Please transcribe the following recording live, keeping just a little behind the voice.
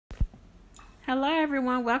Hello,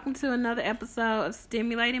 everyone. Welcome to another episode of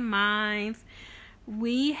Stimulating Minds.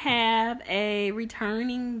 We have a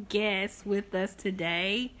returning guest with us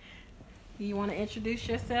today. You want to introduce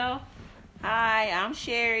yourself? Hi, I'm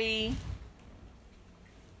Sherry.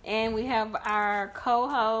 And we have our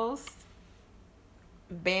co-host,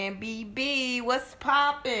 Bambi B. What's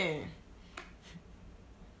poppin'?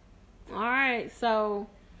 All right, so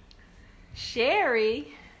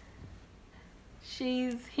Sherry,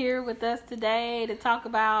 she's here with us today to talk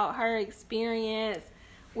about her experience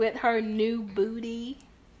with her new booty.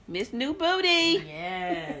 Miss New Booty.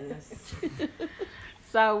 Yes.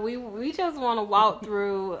 So we just want to walk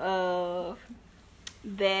through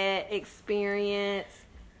that experience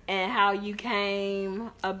and how you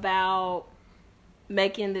came about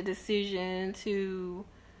making the decision to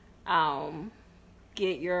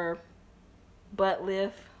get your butt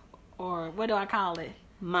lift, or what do I call it?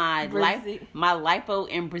 My lipo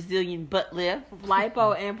and Brazilian butt lift.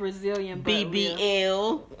 Lipo and Brazilian butt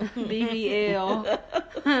BBL. lift. BBL.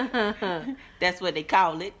 That's what they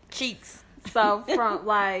call it. Cheeks. So from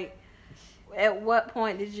at what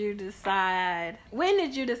point did you decide? When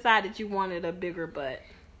did you decide that you wanted a bigger butt?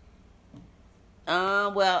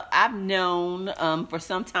 Well, I've known for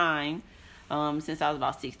some time, since I was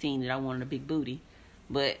about 16, that I wanted a big booty.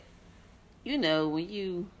 But you know, when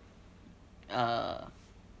you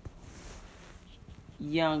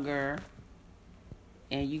younger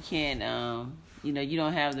and you can't you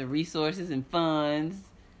don't have the resources and funds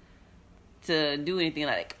to do anything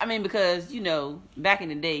like that. I mean, because back in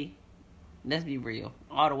the day, let's be real,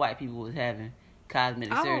 all the white people was having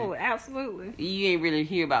cosmetic surgery. Oh, absolutely. You ain't really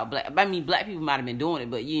hear about black people might have been doing it,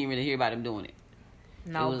 but you ain't really hear about them doing it.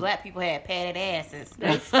 No, black people had padded asses.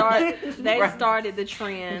 They started the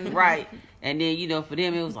trend. Right. And then, for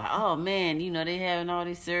them, it was like, oh, man, they having all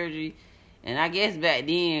this surgery. And I guess back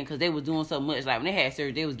then, because they was doing so much, like when they had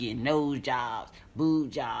surgery, they was getting nose jobs, boob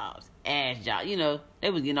jobs, ass jobs. They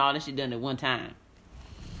was getting all this shit done at one time.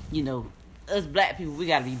 Us black people, we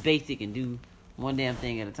got to be basic and do one damn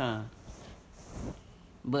thing at a time.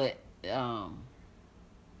 But, since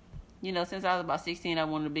I was about 16, I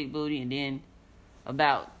wanted a big booty. And then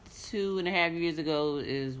about 2.5 years ago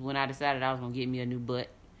is when I decided I was going to get me a new butt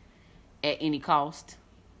at any cost.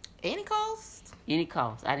 Any cost? Any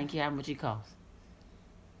cost. I didn't care how much it cost.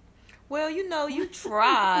 Well, you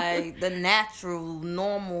tried the natural,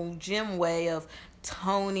 normal gym way of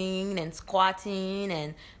toning and squatting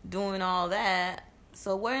and doing all that.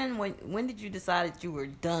 So when did you decide that you were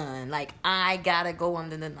done? Like, I gotta go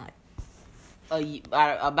under the knife.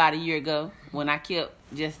 About a year ago, when I kept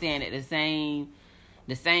just staying at the same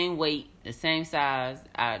weight, the same size.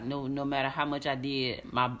 No matter how much I did,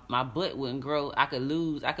 my butt wouldn't grow. I could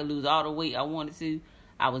lose all the weight I wanted to.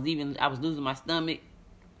 I was losing my stomach,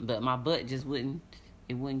 but my butt just wouldn't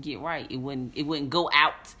get right. It wouldn't go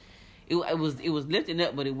out. It was lifting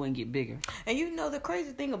up, but it wouldn't get bigger. And the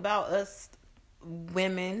crazy thing about us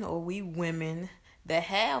women, or we women that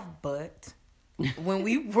have butt, when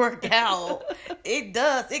we work out,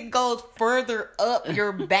 it goes further up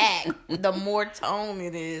your back the more tone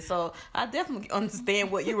it is. So I definitely understand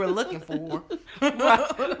what you were looking for.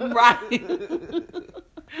 Right.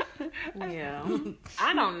 Yeah.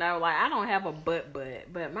 I don't know. Like, I don't have a butt,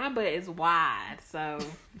 but my butt is wide. So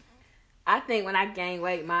I think when I gain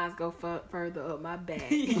weight, mine go further up my back.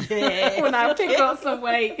 Yeah. When I pick up some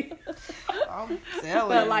weight. I'm telling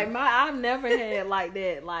But you. like I've never had like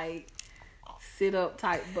that, like sit up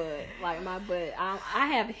type butt. Like my butt, I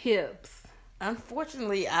have hips.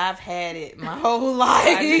 Unfortunately, I've had it my whole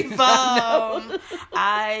life.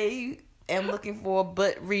 I am looking for a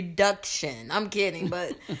butt reduction. I'm kidding,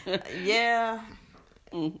 but yeah.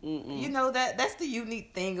 That's the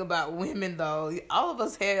unique thing about women, though. All of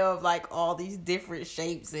us have like all these different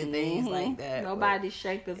shapes and things like that. Nobody's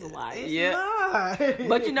shape is alike. It's not.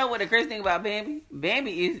 But you know what the crazy thing about Bambi?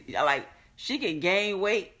 Bambi is like, she can gain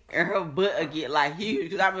weight and her butt will get like huge.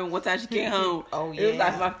 Because I remember one time she came home. Oh, yeah. It was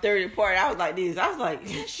like my 30th party. I was like this. I was like,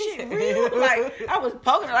 is that shit real? Like, I was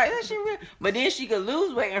poking her like, that shit real? But then she could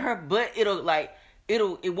lose weight and her butt,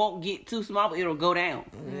 it won't get too small, but it'll go down.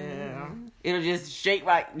 Yeah. It'll just shake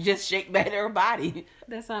back to her body.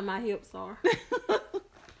 That's how my hips are.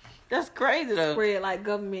 That's crazy though. Spread like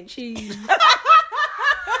government cheese.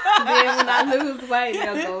 Then when I lose weight,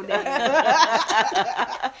 they'll go down.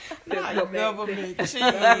 Not government cheese.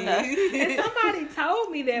 And somebody told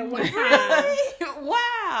me that one time.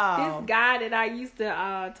 Wow. This guy that I used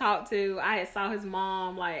to talk to, I had saw his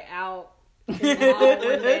mom like out in the mall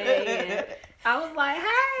one day, and I was like,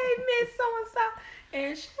 "Hey, Miss So and So,"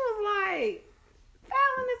 and she was like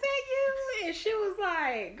Fallon, is that you? And she was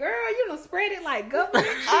like, girl, you done spread it like government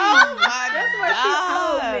cheese. Oh my That's what she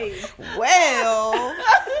told me. Well,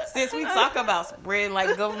 since we talk about spreading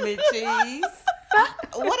like government cheese,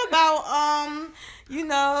 what about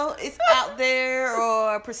it's out there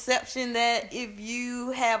or perception that if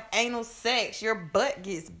you have anal sex, your butt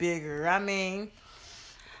gets bigger. I mean,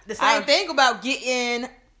 the same thing about getting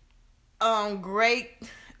great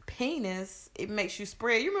penis, it makes you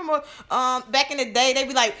spread. You remember back in the day, they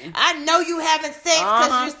be like, I know you having sex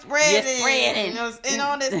because you're spreading. And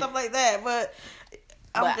all that stuff like that. But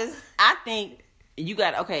I think you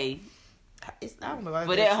got, okay. It's, I don't know.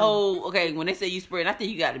 For that whole, okay, when they say you spread, I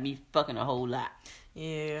think you got to be fucking a whole lot.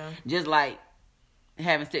 Yeah. Just like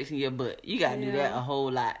having sex in your butt. You got to do that a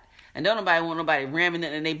whole lot. And don't nobody want nobody ramming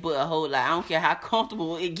it in their butt a whole lot. I don't care how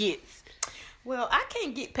comfortable it gets. Well, I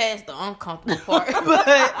can't get past the uncomfortable part, but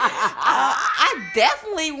I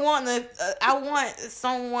definitely want I want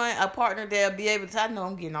someone, a partner that'll be able to. I know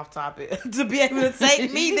I'm getting off topic to be able to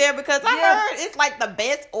take me there because I heard it's like the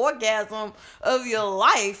best orgasm of your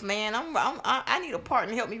life, man. I need a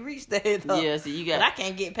partner to help me reach that. Yeah, so you got. But I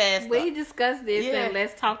can't get past. We discussed this and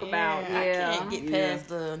let's talk about. I can't get past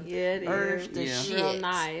the urge to shit. Real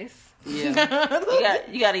nice. Yeah,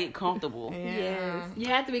 you got to get comfortable. Yeah. Yes, you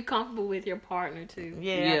have to be comfortable with your partner too.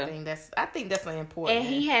 Yeah. I think that's important. And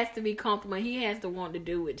he has to be comfortable. He has to want to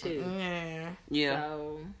do it too. Yeah.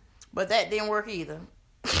 So. But that didn't work either.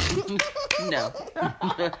 No.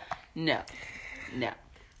 No.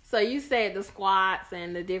 So you said the squats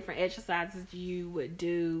and the different exercises you would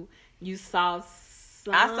do. You saw.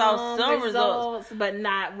 I saw some results, but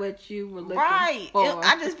not what you were looking for.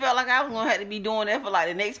 I just felt like I was gonna have to be doing that for like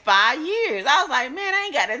the next 5 years. I was like, man, I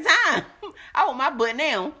ain't got the time. I want my butt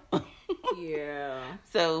now. Yeah.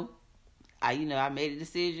 So, I made a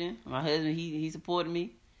decision. My husband, he supported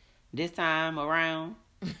me this time around.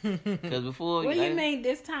 Because before, what do you mean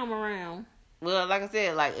this time around? Well, like I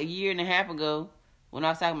said, like a year and a half ago, when I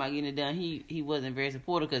was talking about getting it done, he wasn't very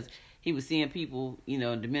supportive because he was seeing people,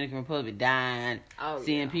 Dominican Republic dying,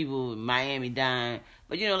 seeing people in Miami dying.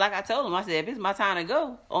 But, like I told him, I said, if it's my time to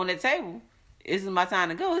go on that table, this is my time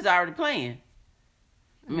to go. It's already playing.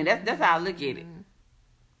 I mean, that's how I look at it.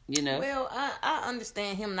 Well, I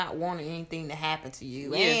understand him not wanting anything to happen to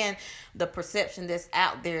you. And the perception that's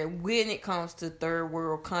out there when it comes to third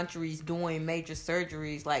world countries doing major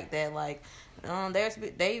surgeries like that. Like,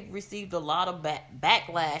 they received a lot of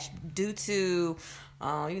backlash due to...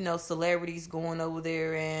 celebrities going over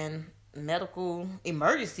there and medical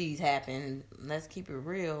emergencies happen. Let's keep it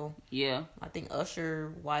real. Yeah. I think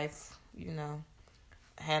Usher's wife,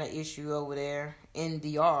 had an issue over there in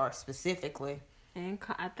DR specifically. And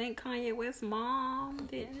I think Kanye West's mom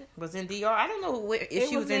was in DR. I don't know if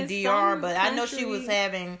she was in DR, but I know she was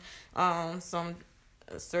having some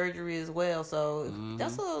surgery as well. So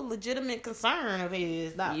that's a legitimate concern of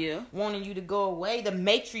his, not wanting you to go away. The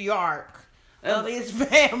matriarch of his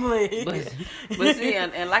family. But see,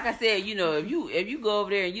 and like I said, if you go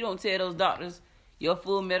over there and you don't tell those doctors your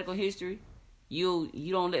full medical history, you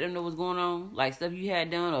don't let them know what's going on, like stuff you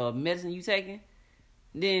had done or medicine you taking,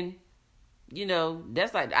 then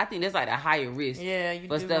that's like, I think that's like a higher risk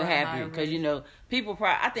for stuff happening because people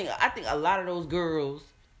probably I think a lot of those girls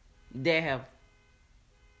that have.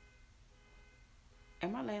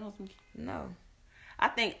 Am I laying on some? No. I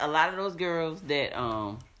think a lot of those girls that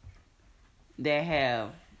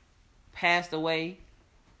have passed away,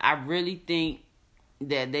 I really think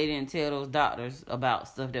that they didn't tell those doctors about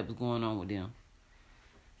stuff that was going on with them.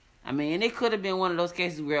 I mean, and it could have been one of those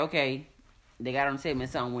cases where, okay, they got on the table and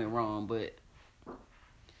something went wrong, but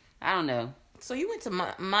I don't know. So you went to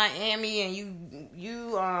Miami and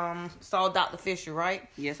you saw Dr. Fisher, right?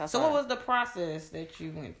 Yes, I saw. So what was the process that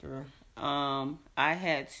you went through? I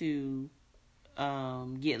had to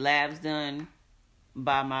get labs done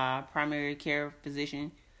by my primary care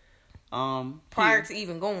physician. Prior to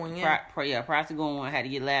even going, prior to going, I had to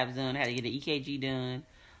get labs done. I had to get an EKG done.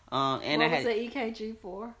 And what was the EKG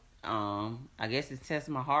for? I guess it's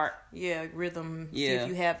testing my heart. Yeah, rhythm. Yeah. See if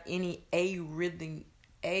you have any arrhythmia.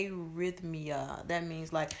 That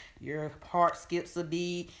means like your heart skips a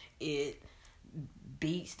beat, it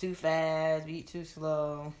beats too fast, beats too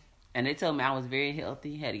slow. And they told me I was very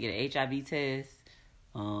healthy. Had to get an HIV test.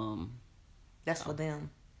 That's for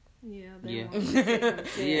them. Yeah.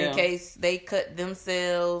 In case they cut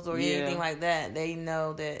themselves or anything like that, they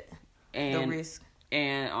know that the risk.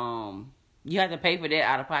 And you have to pay for that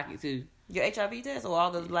out of pocket too. Your HIV test or all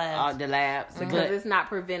the labs? All the labs. Because it's not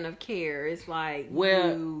preventive care. It's like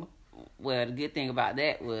well, the good thing about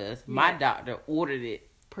that was my doctor ordered it.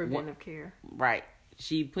 Preventive care. Right.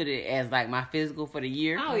 she put it as like my physical for the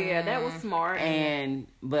year. Oh yeah, that was smart.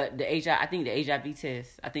 But I think the HIV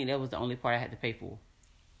test, I think that was the only part I had to pay for.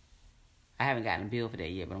 I haven't gotten a bill for that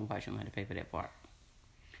yet, but I'm quite sure I'm gonna have to pay for that part.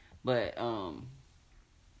 But I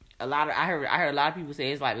heard a lot of people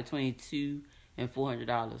say it's like between $200 and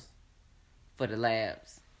 $400 for the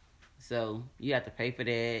labs. So you have to pay for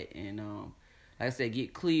that, and like I said,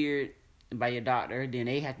 get cleared by your doctor. Then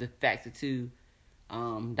they have to fax it to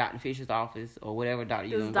Dr. Fisher's office or whatever doctor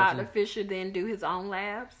you're Does gonna Dr. go to. Fisher then do his own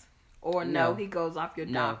labs, or no? He goes off your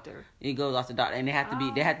doctor. It goes off the doctor, and they have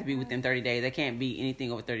to be within 30 days. They can't be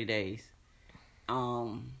anything over 30 days.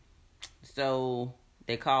 So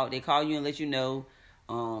they call you and let you know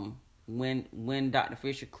when Dr.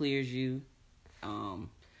 Fisher clears you.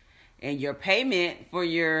 And your payment for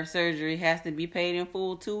your surgery has to be paid in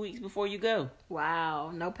full 2 weeks before you go. Wow,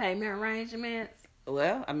 no payment arrangements.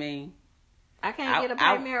 Well, I mean, I can't get a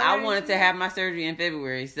payment arrangement. I wanted to have my surgery in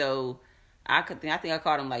February, so I think I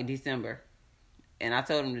called him like December, and I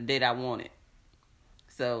told him the date I wanted.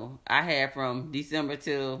 So I had from December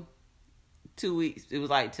till 2 weeks. It was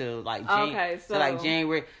like till like January.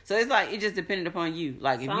 So it's like it just depended upon you.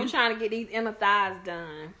 Like if I'm trying to get these inner thighs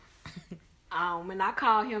done. And I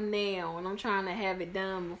call him now, and I'm trying to have it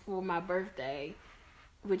done before my birthday,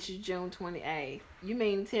 which is June 28th. You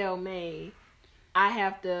mean tell me I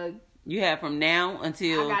have to... You have from now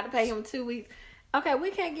until... I got to pay him 2 weeks. Okay,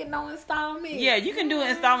 we can't get no installment. Yeah, you can do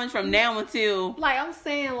installments from now until... Like, I'm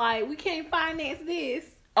saying, like, we can't finance this.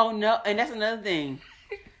 Oh, no, and that's another thing.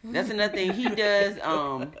 He does...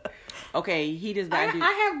 Okay, he does not do...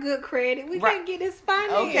 I have good credit. We can't get this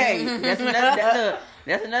financed. Okay,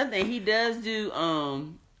 that's another thing. He does do,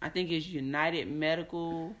 I think it's United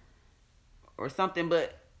Medical or something,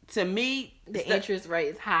 but to me... The interest rate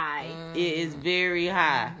is high. It is very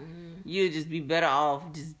high. You'll just be better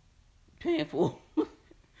off just paying for it.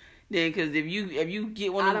 Then, because if you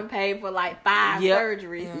get one... I done paid for like 5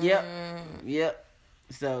 surgeries. Yep.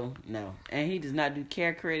 So, no. And he does not do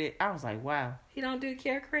care credit. I was like, wow. He don't do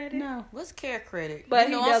care credit? No. What's care credit? But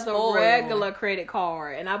he does a regular credit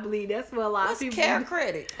card. And I believe that's what a lot of people... What's care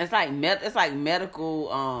credit? It's like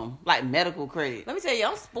medical, medical credit. Let me tell you,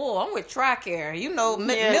 I'm spoiled. I'm with TRICARE. You know,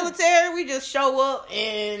 military, we just show up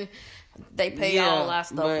and... They pay all our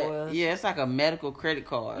stuff for us. Yeah, it's like a medical credit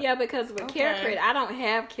card. Yeah, because with care credit, I don't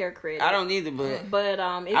have care credit. I don't either, but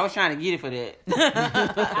I was trying to get it for that.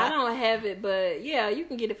 I don't have it, but yeah, you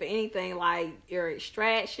can get it for anything like your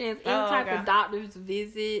extractions, any type of doctor's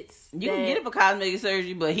visits. You can get it for cosmetic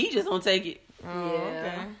surgery, but he just don't take it.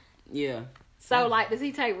 Yeah. So, like, does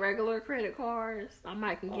he take regular credit cards? I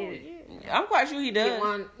might can get it. Yeah. I'm quite sure he does. Get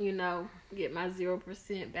one, get my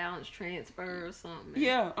 0% balance transfer or something.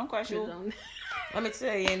 Yeah, I'm quite sure. Let me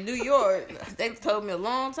tell you, in New York, they told me a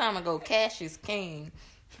long time ago, cash is king.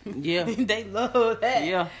 Yeah. They love that.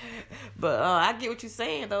 Yeah. But I get what you're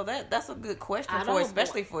saying, though. That's a good question,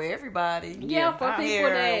 especially for everybody. Yeah, for people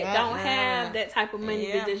that don't have that type of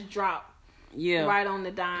money to just drop right on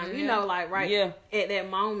the dime. You know, like at that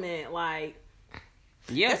moment, like...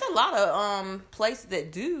 Yeah. There's a lot of places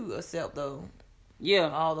that do accept though. Yeah.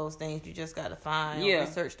 All those things. You just gotta find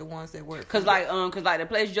research the ones that work. Cause like the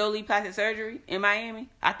place Jolie Plastic Surgery in Miami,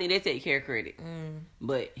 I think they take care credit.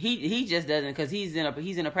 But he just doesn't, cause he's in a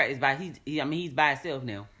practice he's by himself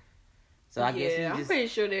now. So I guess I'm pretty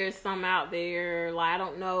sure there's some out there. Like I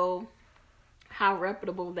don't know how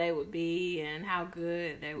reputable they would be and how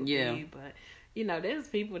good they would be, but there's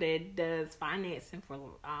people that does financing for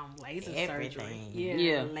laser surgery.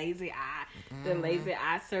 Yeah. Laser eye. The laser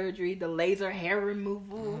eye surgery, the laser hair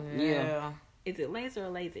removal. Yeah. Is it laser or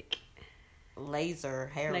LASIK? Laser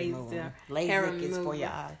hair removal. Hair LASIK is for your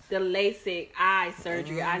eyes. The LASIK eye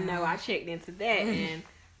surgery. I know. I checked into that and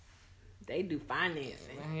they do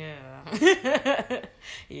financing. Yeah.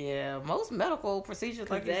 Yeah. Most medical procedures,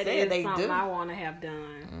 like you said, they do. I want to have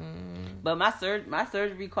done. But my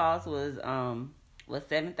surgery cost was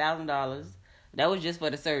 $7,000. That was just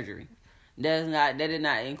for the surgery. That did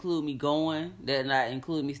not include me going. That did not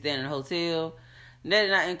include me staying in a hotel. That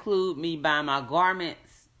did not include me buying my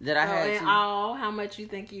garments that I had. In all, how much you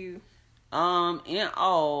think you? In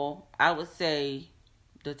all, I would say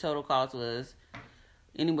the total cost was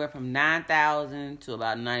anywhere from $9,000 to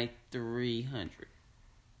about $9,300.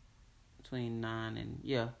 Between 9 and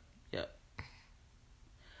yeah.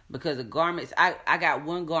 Because the garments, I got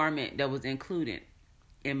one garment that was included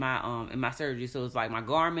in my surgery. So it's like my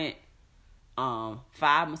garment, 5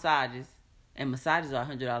 massages, and massages are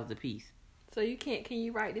 $100 a piece. So can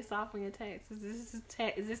you write this off on your taxes? Is this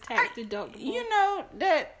tax deductible?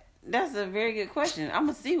 That's a very good question. I'm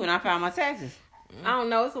gonna see when I file my taxes. I don't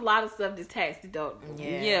know. It's a lot of stuff that's tax deductible.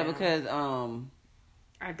 Yeah, because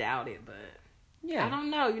I doubt it, but yeah, I don't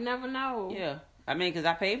know. You never know. yeah. I mean, because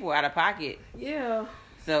I paid for it out of pocket. Yeah.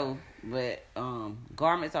 So, but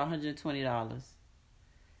garments are $120.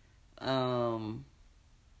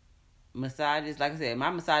 Massages, like I said, my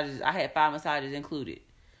massages, I had 5 massages included.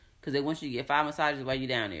 Because they want you to get 5 massages while you're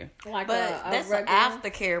down there. Like but that's an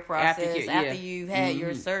aftercare process after you've had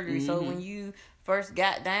your surgery. Mm-hmm. So when you first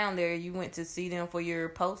got down there, you went to see them for your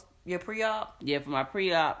pre-op? Yeah, for my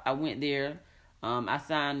pre-op, I went there. I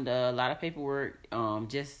signed a lot of paperwork,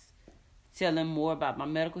 just telling more about my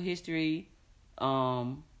medical history,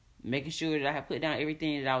 making sure that I had put down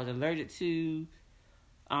everything that I was allergic to.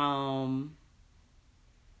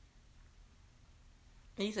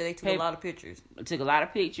 You said they took a lot of pictures. Took a lot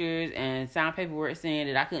of pictures and signed paperwork saying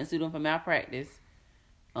that I couldn't sue them for malpractice.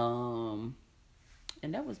 And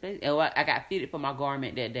that was basically. Oh, I got fitted for my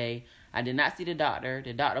garment that day. I did not see the doctor.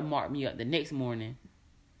 The doctor marked me up the next morning,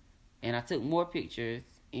 and I took more pictures.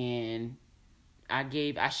 And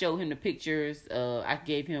I showed him the pictures. I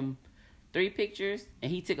gave him 3 pictures,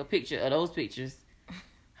 and he took a picture of those pictures.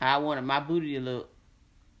 How I wanted my booty to look.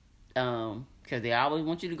 Because they always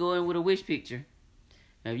want you to go in with a wish picture.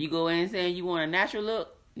 Now, if you go in saying you want a natural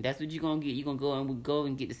look, that's what you're going to get. You're going to go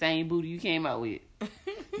and get the same booty you came out with.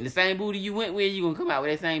 The same booty you went with, you're going to come out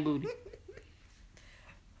with that same booty.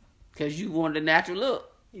 Because you wanted a natural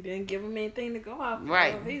look. You didn't give them anything to go off of.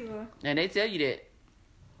 Right. And they tell you that.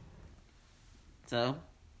 So.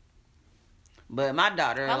 But my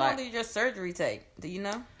daughter. How long did your surgery take? Do you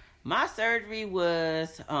know? My surgery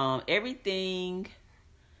was everything.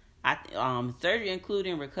 Surgery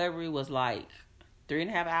including recovery was like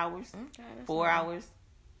 3.5 hours, 4 hours,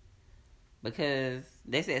 because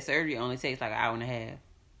they said surgery only takes like 1.5 hours.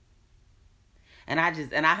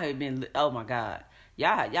 And I had been, oh my God,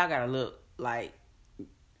 y'all gotta look, like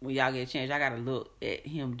when y'all get a chance, y'all gotta look at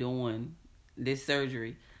him doing this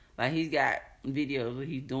surgery. Like he's got videos where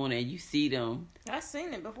he's doing it, and you see them. I've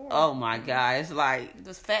seen it before. Oh my God, it's like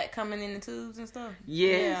there's fat coming in the tubes and stuff.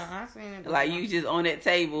 Yes. Yeah, I've seen it before. Like you just on that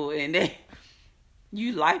table and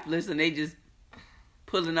you lifeless, and they just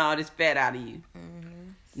pulling all this fat out of you.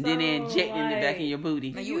 Mm-hmm. Then they injecting it back in your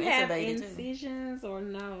booty. Do you have incisions or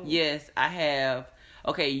no? Yes, I have.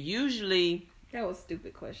 Okay, usually. That was a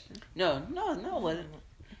stupid question. No, it wasn't.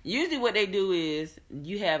 Usually what they do is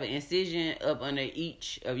you have an incision up under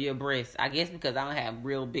each of your breasts. I guess because I don't have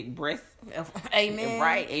real big breasts. Amen.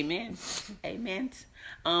 Right, amen. Amen.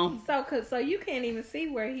 So you can't even see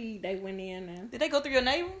where they went in and... Did they go through your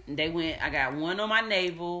navel? I got one on my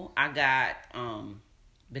navel. I got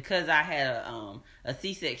because I had a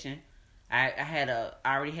C-section. I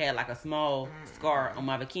already had like a small scar on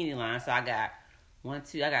my bikini line, so I got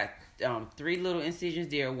 3 little incisions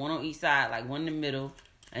there, one on each side, like one in the middle,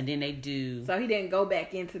 and then they do. So he didn't go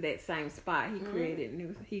back into that same spot. He created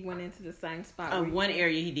new. He went into the same spot. One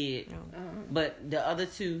area he did, but the other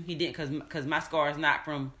 2 he didn't, because my scar is not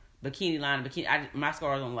from bikini line to bikini. My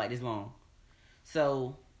scar is only like this long,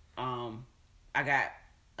 so I got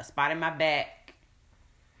a spot in my back.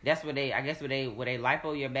 That's where they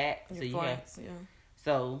lipo your back. Your so you flanks, have,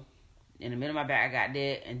 so in the middle of my back I got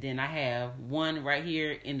that, and then I have one right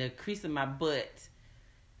here in the crease of my butt,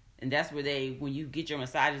 and that's where when you get your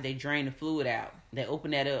massages, they drain the fluid out. They open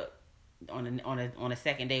that up on a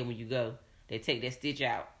second day when you go. They take that stitch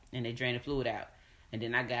out and they drain the fluid out, and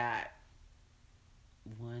then I got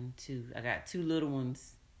 2 little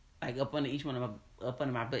ones like up under each one of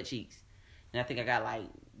my butt cheeks, and I think I got like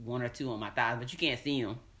 1 or 2 on my thighs, but you can't see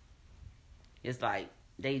them. It's like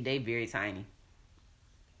they very tiny.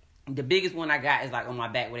 The biggest one I got is like on my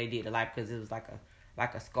back where they did the life, because it was like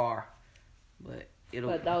a scar. But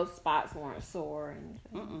those spots weren't sore.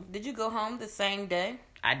 Did you go home the same day?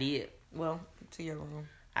 I did. Well, to your room.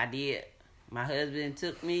 I did. My husband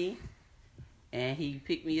took me, and he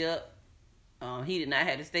picked me up. He did not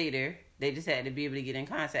have to stay there. They just had to be able to get in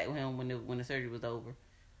contact with him when the surgery was over,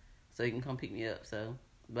 so he can come pick me up. So.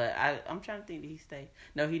 But I'm trying to think, did he stay?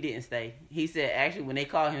 No, he didn't stay. He said, actually, when they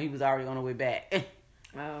called him, he was already on the way back.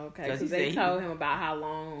 Oh, okay. Because they told him about how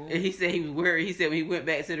long. He said he was worried. He said when he went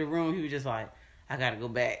back to the room, he was just like, I got to go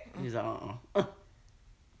back. He was like,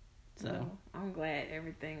 So. Well, I'm glad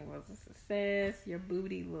everything was a success. Your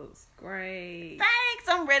booty looks great. Thanks.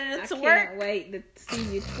 I'm ready to twerk. I can't wait to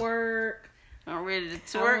see you twerk. I'm ready to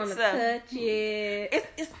twerk. I want to touch it.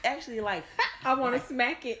 It's actually like I want to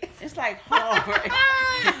smack it. It's like hard.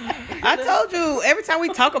 I told you, every time we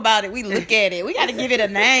talk about it, we look at it. We got to give it a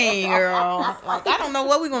name, girl. Like, I don't know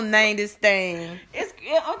what we're going to name this thing.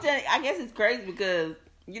 I'm telling you, I guess it's crazy because,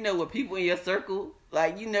 with people in your circle,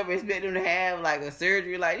 like you never expect them to have like a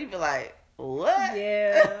surgery. Like you be like, what?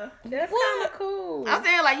 Yeah, that's kind of cool. I'm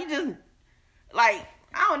saying like you just like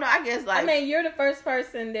I don't know. I guess like I mean, you're the first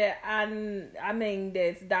person that I mean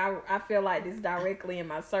I feel like this directly in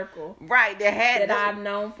my circle. Right, that I've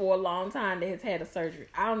known for a long time that has had a surgery.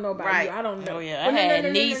 I don't know about you. I don't know. Oh yeah, I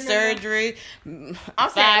had knee surgery. I'm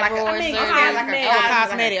saying like cosmetic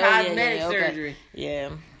surgery. Yeah,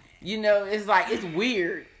 you know, it's like it's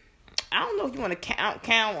weird. I don't know if you want to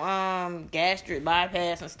count gastric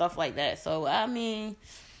bypass and stuff like that. So I mean,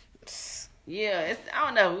 yeah, it's I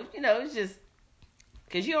don't know. You know, it's just.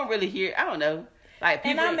 Cause you don't really hear, I don't know, like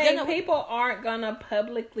people. And I mean, people aren't gonna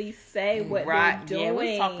publicly say what they're doing. Yeah,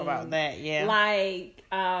 we talk about that. Yeah, like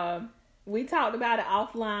we talked about it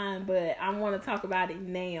offline, but I want to talk about it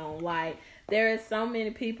now. Like there is so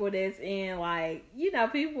many people that's in like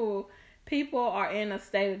people are in a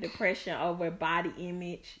state of depression over body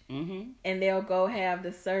image, and they'll go have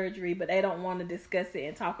the surgery, but they don't want to discuss it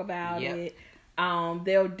and talk about it.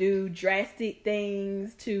 They'll do drastic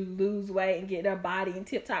things to lose weight and get their body in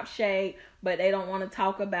tip-top shape, but they don't want to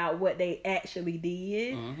talk about what they actually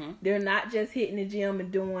did. They're not just hitting the gym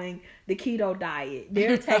and doing the keto diet.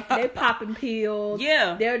 They're popping pills.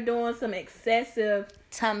 Yeah. They're doing some excessive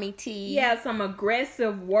tummy tea. Yeah, some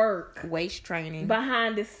aggressive work. Waist training.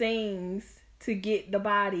 Behind the scenes to get the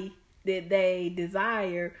body that they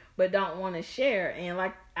desire but don't want to share. And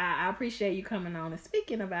like I appreciate you coming on and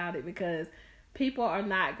speaking about it because people are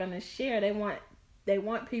not going to share. They want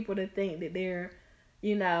people to think that they're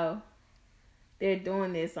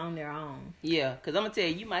doing this on their own. Yeah, because I'm going to tell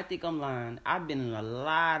you, you might think I'm lying. I've been in a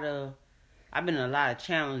lot of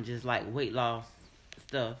challenges like weight loss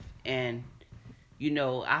stuff. And,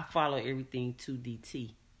 I follow everything to the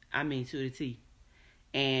T. I mean, to the T.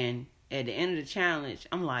 And at the end of the challenge,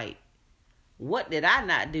 I'm like, what did I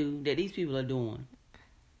not do that these people are doing?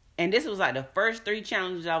 And this was like the first 3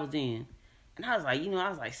 challenges I was in. And I was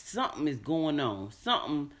like, something is going on.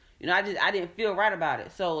 Something, I didn't feel right about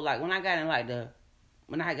it. So like when I got in another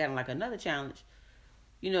challenge,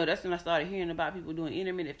 that's when I started hearing about people doing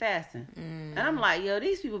intermittent fasting. And I'm like, yo,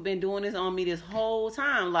 these people been doing this on me this whole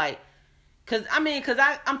time. Like, cause I'm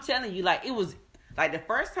telling you, like it was like the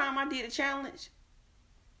first time I did a challenge,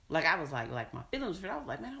 like I was like my feelings for it. I was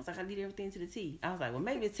like, I did everything to the T. I was like, well,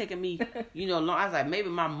 maybe it's taking me, long. I was like, maybe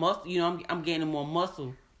my muscle, I'm gaining more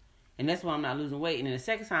muscle. And that's why I'm not losing weight. And then the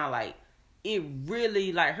second time, like, it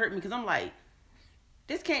really, like, hurt me. Because I'm like,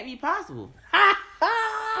 this can't be possible. For real.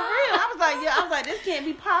 I was like, this can't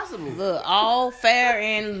be possible. Look, all fair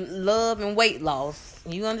in love and weight loss.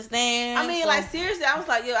 You understand? I mean, like, seriously, I was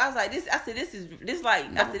like, this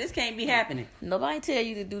can't be happening. Nobody tell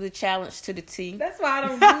you to do the challenge to the T. That's why I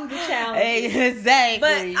don't do the challenge. Exactly.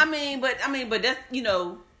 But, but that's,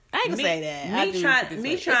 I ain't gonna say that.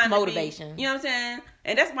 Me trying motivation. You know what I'm saying?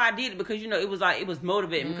 And that's why I did it because it was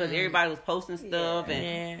motivating because everybody was posting stuff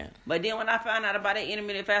But then when I found out about that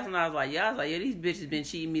intermittent fasting, I was like, these bitches been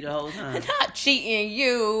cheating me the whole time. Not cheating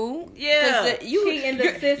you. Yeah, cheating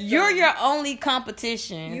the system. You're your only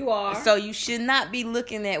competition. You are. So you should not be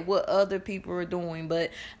looking at what other people are doing. But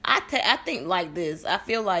I think like this. I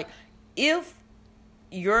feel like if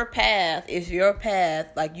your path is your path,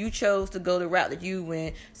 like you chose to go the route that you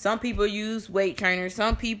went. Some people use weight trainers,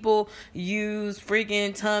 some people use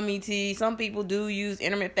freaking tummy tea, some people do use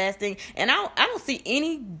intermittent fasting, and I don't see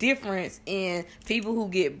any difference in people who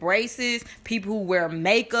get braces, people who wear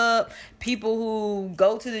makeup, people who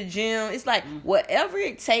go to the gym. It's like whatever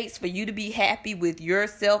it takes for you to be happy with your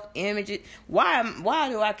self-image. Why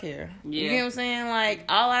do I care? You know what I'm saying? Like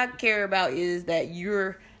all I care about is that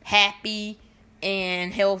you're happy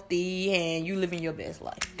and healthy and you living your best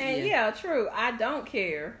life. And yeah, true. I don't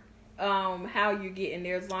care how you're getting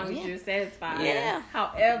there as long as you're satisfied. Yeah.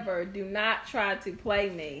 However, do not try to play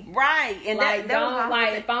me. Right. And like don't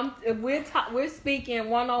like if we're speaking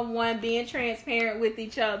one-on-one, being transparent with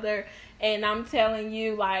each other, and I'm telling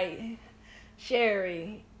you like,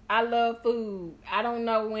 Sherry, I love food. I don't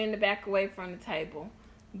know when to back away from the table,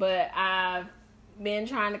 but I've been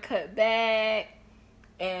trying to cut back,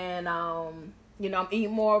 and I'm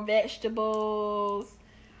eating more vegetables.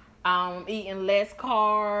 I'm eating less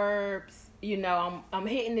carbs. I'm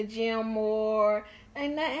hitting the gym more.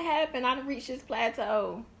 Ain't nothing happened. I done reached this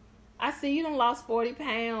plateau. I see you done lost 40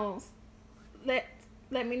 pounds. Let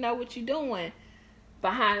me know what you doing.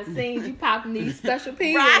 Behind the scenes, you popping these special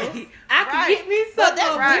pills. Right. I can get me some. But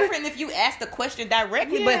that's different if you ask the question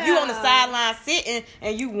directly. But if you on the sideline sitting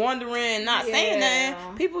and you wondering and not saying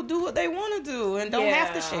nothing, people do what they want to do and don't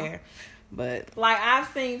have to share. But like I've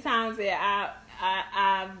seen times that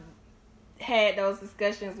I've had those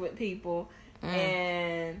discussions with people,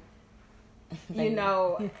 and you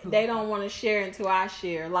know, they don't want to share until I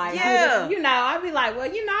share. Like, Yeah. you know, I'd be like,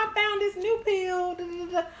 well, you know, I found this new pill. Da, da,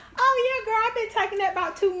 da. Oh, yeah, girl, I've been taking that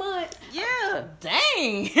about 2 months. Yeah.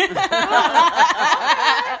 Dang.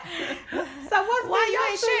 So what's Why been you your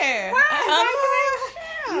ain't sister- share? Right, why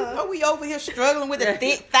you ain't You share? know we over here struggling with the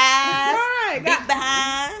thick thighs, Right, big got-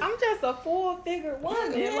 behind. I'm just a full-figured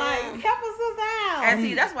woman. Yeah. Like, help us out. And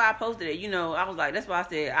see, that's why I posted it. You know, I was like, that's why I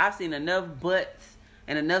said I've seen enough butts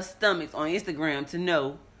and enough stomachs on Instagram to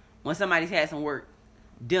know when somebody's had some work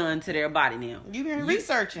done to their body now. You been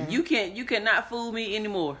researching. You cannot fool me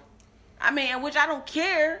anymore. I mean, which I don't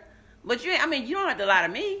care, but you don't have to lie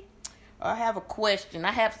to me. I have a question.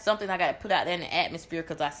 I have something I got to put out there in the atmosphere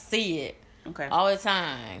because I see it Okay. all the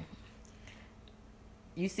time.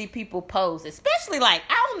 You see people post, especially like,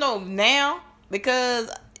 I don't know now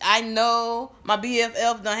because I know my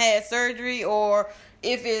BFF done had surgery or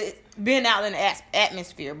if it's been out in the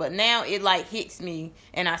atmosphere, but now it like hits me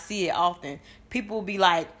and I see it often. People will be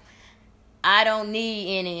like, I don't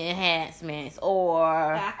need any enhancements, or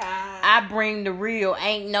I bring the real,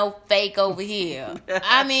 ain't no fake over here.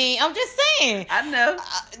 I mean, I'm just saying. I know.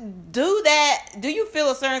 Do you feel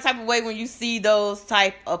a certain type of way when you see those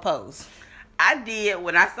type of posts? I did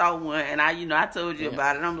when I saw one, and I told you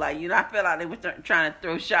about it. I'm like, I felt like they were trying to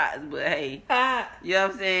throw shots, but hey, you know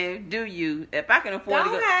what I'm saying? Do you? If I can afford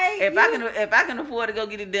Don't to go, hate. if I can afford to go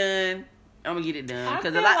get it done, I'm gonna get it done. I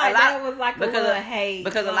feel like that was like a little hate.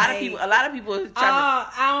 Because a lot of people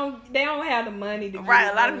try they don't have the money to to get right.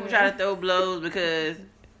 it A lot of done. people try to throw blows because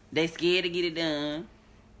they scared to get it done,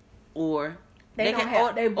 or They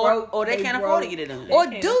can't broke. afford to get it done. Or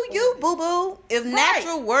can't do afford you, it. boo boo? If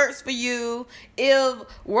natural works for you, if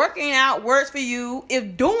working out works for you,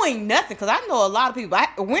 if doing nothing, because I know a lot of people.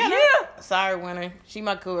 Winter, sorry, Winter, she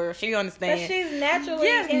my girl, she But understands. she's naturally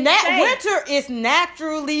Yes, in shape. Winter is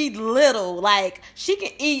naturally little. Like she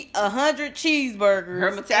can eat 100 cheeseburgers,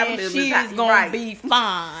 Her metabolism and she is is gonna right. be I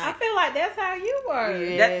fine. feel like that's how you were.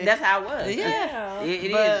 Yeah. That's how it was. Yeah. It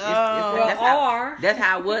is. But, That's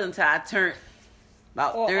how it was until I turned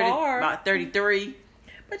about Or 30, are. about 33.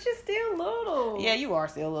 But you're still little. Yeah, you are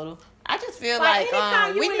still little. I just feel Like, like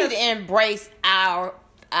anytime you we in need to embrace our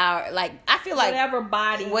like. I feel like whatever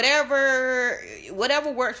body.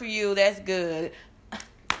 whatever works for you, that's good.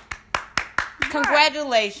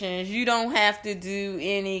 Congratulations, you don't have to do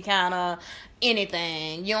any kind of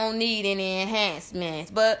anything. You don't need any enhancements.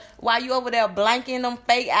 But while you over there blanking them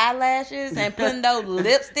fake eyelashes and putting those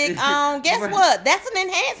lipstick on, guess what? That's an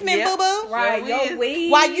enhancement, Yep. boo boo. Right, Sure your is.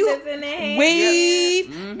 weave While you is in the hand. weave,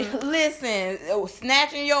 Mhm. listen,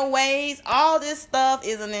 snatching your waist, all this stuff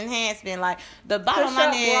is an enhancement. Like the bottom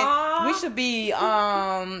Push-up line bra. is, we should be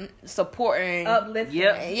supporting, Uplifting.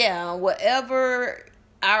 Yep. yeah, whatever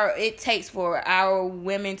it takes for our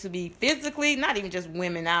women to be physically, not even just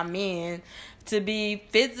women, our men, to be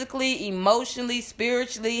physically, emotionally,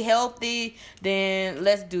 spiritually healthy, then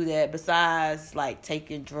let's do that. Besides, like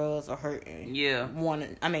taking drugs or hurting,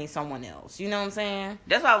 someone else. You know what I'm saying?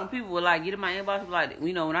 That's why when people were like, get in my inbox, like,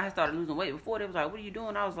 when I had started losing weight before, they was like, what are you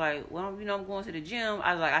doing? I was like, well, I'm going to the gym.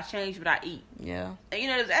 I was like, I changed what I eat. Yeah.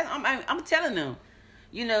 And, I'm telling them,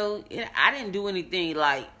 I didn't do anything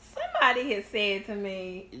like, Somebody had said to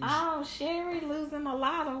me, "Oh, Sherry losing a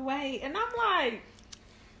lot of weight," and I'm like,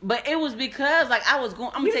 but it was because like I was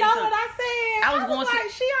going. I'm "You gonna know tell you what something. I said? I was going to-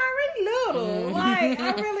 like, she already little. Like,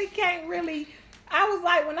 I really can't really." I was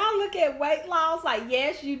like, when I look at weight loss, like,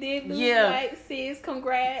 yes, you did lose weight, sis,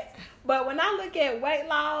 congrats. But when I look at weight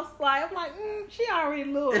loss, like, I'm like, she already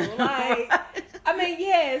little. Like, I mean,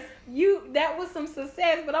 yes, that was some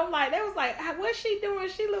success, but I'm like, they was like, what's she doing?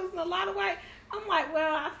 She losing a lot of weight. I'm like,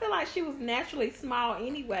 well, I feel like she was naturally small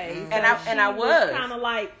anyway. So I was. kind of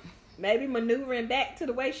like maybe maneuvering back to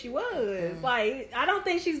the way she was. Like, I don't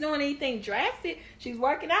think she's doing anything drastic. She's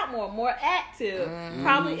working out more active,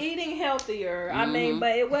 probably eating healthier. I mean,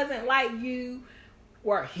 but it wasn't like you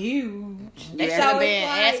were huge. They Yeah. should have So been it's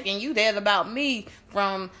like- asking you that about me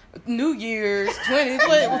from New Year's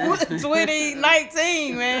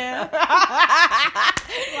 2019, man.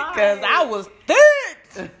 Because I was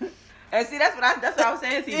thick. And see, that's what I was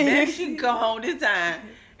saying. See, maybe she can come home this time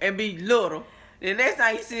and be little. The next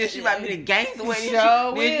time you see her, she might be the gangster way.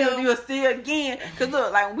 Sure Then you'll see her again. Cause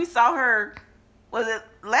look, like when we saw her, was it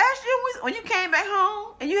last year when you came back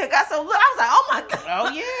home and you had got so little? I was like, oh my god. Oh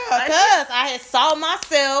yeah, because I had saw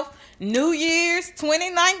myself New Year's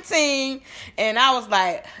 2019, and I was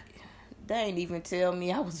like, they ain't even tell me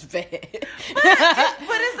I was fat. But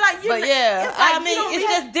it's like, But yeah, it's like I mean, it's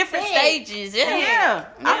just different thick. stages. Yeah. Yeah.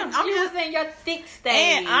 I'm you just was in your thick stage.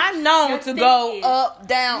 And I'm known Your to go thickest. up,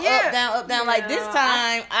 down, Yeah. up, down, up, down. Like this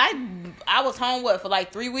Yeah. time, I was home for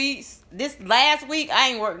like 3 weeks. This last week, I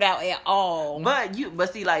ain't worked out at all. But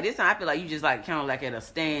see, like this time, I feel like you just like kind of like at a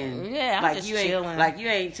stand. Yeah, I'm like just you ain't chilling. like you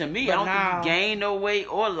ain't to me. But I don't now- think you gained no weight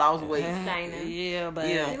or lost weight. Sustaining. Yeah, but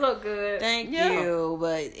Yeah. You look good. thank Yeah. you.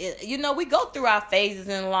 But we go through our phases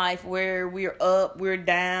in life where we're up, we're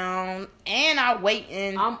down, and our weight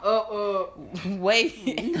and I'm up.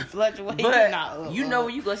 weight fluctuating. But Not up, you know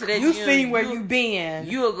when you go to that you gym, seen where you been.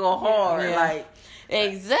 you'll go hard. Yeah. Like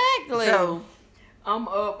Exactly. so. I'm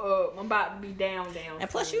up. I'm about to be down. And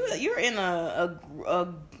plus, soon. you're in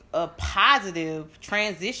a positive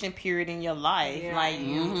transition period in your life. Yeah. Like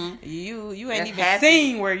Mhm. you ain't That's even happy.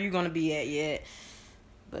 seen where you're gonna be at yet,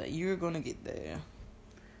 but you're gonna get there.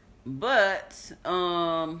 But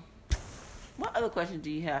what other questions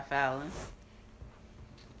do you have, Fallon?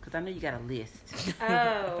 Because I know you got a list.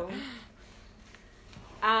 Oh.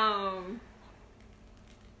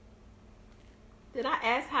 Did I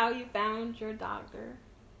ask how you found your doctor?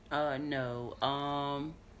 No.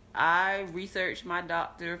 I researched my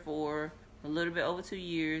doctor for a little bit over 2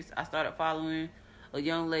 years. I started following a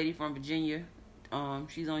young lady from Virginia.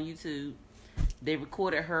 She's on YouTube. They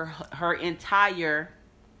recorded her entire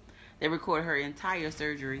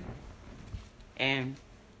surgery, and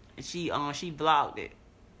she vlogged it.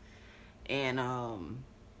 And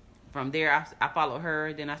from there, I followed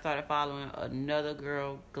her. Then I started following another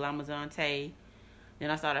girl, Glamazon Tay. Then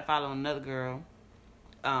I started following another girl.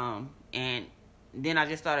 And then I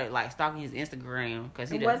just started like stalking his Instagram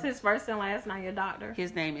because What's his first and last name? Your doctor?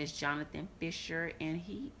 his name is Jonathan Fisher, and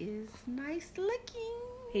he is nice looking.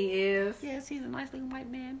 He is. Yes, he's a nice looking white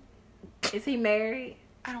man. Is he married?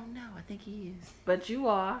 I don't know. I think he is. But you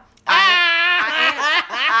are.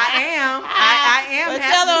 I am. But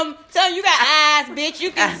happily- tell him you got eyes, bitch.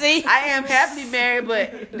 You can see. I am happily married,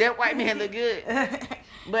 but that white man look good.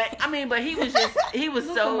 But I mean, but he was so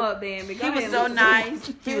Look him up, baby. Go he was ahead, so look him nice.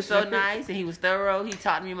 up. He was so nice, and he was thorough. He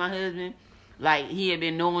taught me and my husband. Like he had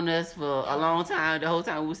been knowing us for a long time. The whole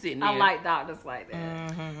time we were sitting there. I like doctors like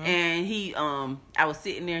that. And he, I was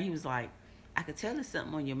sitting there, and he was like, I could tell there's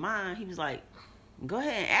something on your mind. He was like, go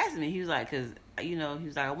ahead and ask me. He was like, because, he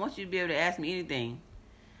was like, I want you to be able to ask me anything.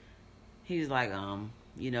 He was like, 'cause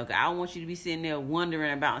I don't want you to be sitting there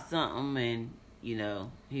wondering about something. And,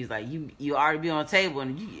 he's like, you already be on the table,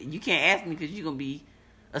 and you can't ask me because you're going to be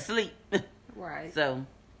asleep. Right. So,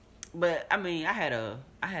 but, I mean, I had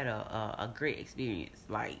a great experience.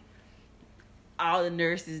 Like, all the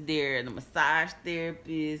nurses there, the massage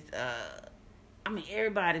therapists,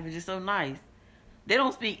 everybody was just so nice. They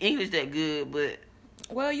don't speak English that good, but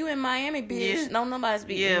Well, you in Miami, bitch. Yeah. No, nobody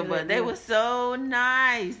speak. yeah, English but they good. were so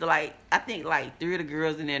nice. Like, I think like 3 of the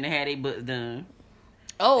girls in there that had their butts done.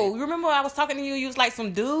 Oh, you remember when I was talking to you? You was like,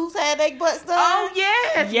 some dudes had their butts done. Oh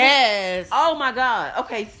yes, yes. Oh my God.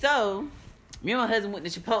 Okay, so me and my husband went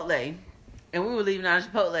to Chipotle, and we were leaving out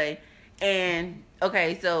of Chipotle, and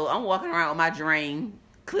okay, so I'm walking around with my drain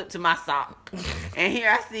clipped to my sock, and here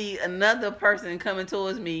I see another person coming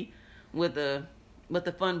towards me with a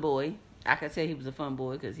fun boy. I could tell he was a fun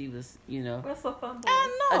boy because he was, What's so fun?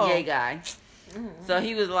 I a know. gay guy. So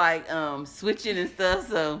he was like switching and stuff.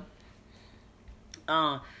 So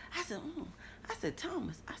I said,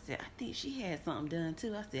 Thomas, I think she had something done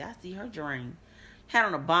too. I said, I see her drain. Had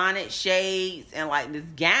on a bonnet, shades, and like this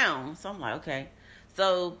gown. So I'm like, okay.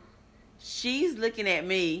 So she's looking at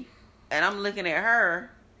me, and I'm looking at her,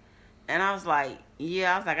 and I was like,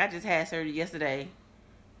 I just had surgery yesterday.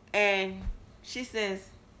 And she says,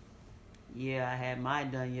 yeah, I had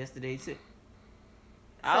mine done yesterday too.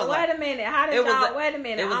 So wait a minute. How did y'all? Wait a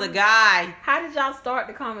minute. It was a guy. How did y'all start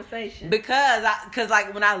the conversation? Because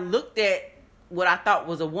like when I looked at what I thought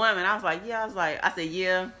was a woman, I was like, I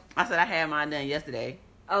said I had mine done yesterday.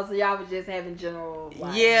 Oh, so y'all was just having general.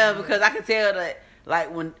 Like, Yeah, because I could tell that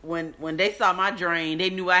like when they saw my drain,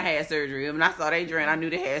 they knew I had surgery. And when I saw their drain, I knew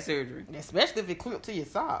they had surgery. Especially if it clipped to your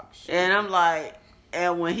socks. And I'm like,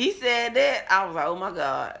 and when he said that, I was like, oh my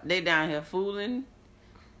God, they down here fooling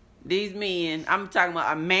these men. I'm talking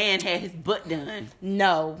about a man had his butt done.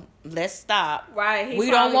 No, let's stop. Right.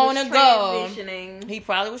 We don't want to go. Transitioning. He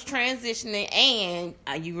probably was transitioning, and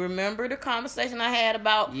you remember the conversation I had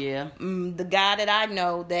about Yeah. the guy that I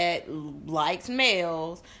know that likes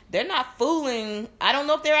males. They're not fooling. I don't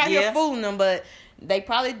know if they're out here fooling them, but they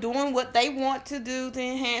probably doing what they want to do to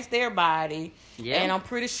enhance their body. Yeah. And I'm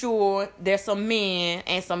pretty sure there's some men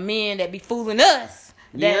that be fooling us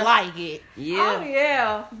that like it. Yeah. Oh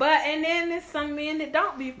yeah, but and then there's some men that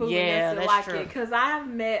don't be fooling us that that's like true. it. Cause I've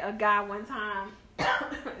met a guy one time,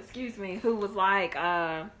 excuse me, who was like,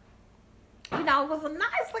 was a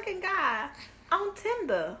nice looking guy on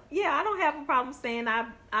Tinder. Yeah, I don't have a problem saying I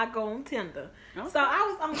go on Tinder. Okay. So I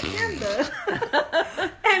was on Tinder,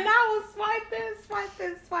 and I was swiping.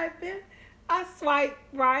 I swiped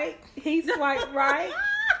right. He swiped right.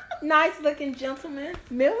 Nice looking gentleman,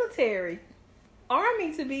 military.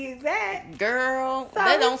 Army to be exact. Girl, So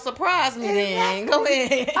that don't surprise me then. Go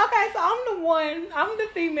ahead. Okay, so I'm the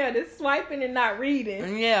female that's swiping and not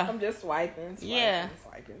reading. Yeah. I'm just swiping. Yeah.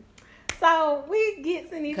 Swiping. So we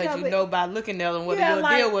get in each other. Because you know by looking at them whether yeah, you'll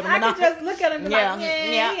like, deal with them or I not. can just look at him and be Yeah, like,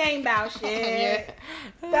 yeah. he ain't about shit.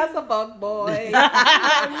 Yeah. That's a fuck boy.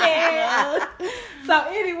 Yeah. So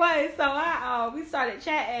anyway, we started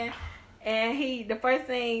chatting. And the first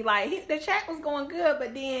thing, the chat was going good,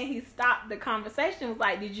 but then he stopped the conversation. Was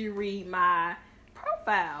like, "Did you read my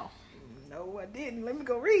profile?" No, I didn't. Let me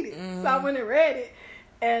go read it. Mm-hmm. So I went and read it,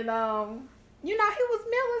 and he was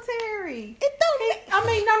military.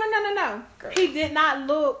 No. Girl. He did not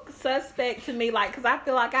look suspect to me, because I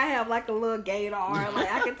feel like I have like a little gaydar,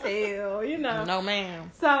 I can tell, No,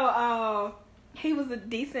 ma'am. So he was a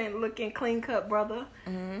decent looking, clean cut brother.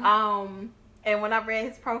 Mm-hmm. And when I read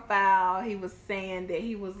his profile, he was saying that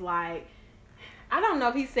he was like, I don't know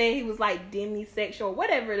if he said he was like demisexual,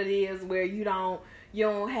 whatever it is, where you don't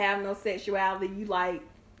have no sexuality, you like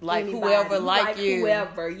anybody. Whoever like you.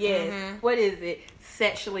 Whoever, yes. Mm-hmm. What is it?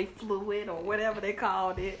 Sexually fluid or whatever they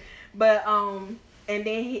called it. But and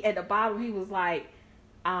then he at the bottom he was like,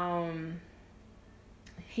 I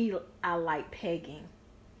like pegging.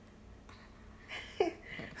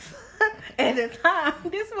 At the time,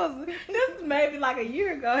 this was maybe like a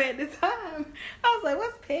year ago. At the time, I was like,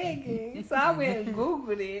 "What's pegging?" So I went and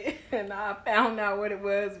Googled it, and I found out what it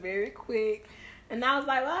was very quick. And I was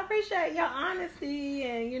like, "Well, I appreciate your honesty,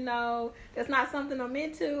 and that's not something I'm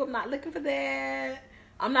into. I'm not looking for that.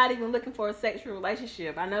 I'm not even looking for a sexual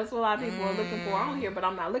relationship. I know that's what a lot of people are looking for on here, but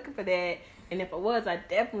I'm not looking for that. And if I was, I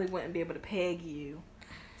definitely wouldn't be able to peg you."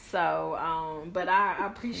 So, but I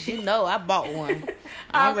appreciate. I bought one.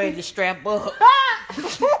 I'm ready to strap up.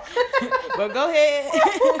 But go ahead.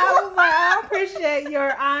 I was like, I appreciate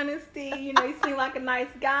your honesty. You seem like a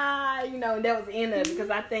nice guy. And that was the end of it because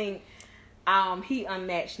I think he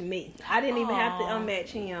unmatched me. I didn't even have to unmatch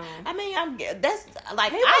him. I mean, that's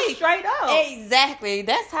like He was straight up. Exactly.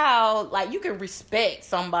 That's how you can respect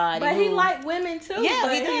somebody. But he liked women too. Yeah,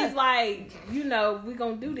 but he did. He's like, we're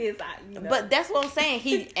gonna do this. But that's what I'm saying.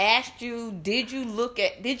 He asked you, did you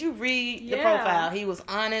read the Yeah. profile? He was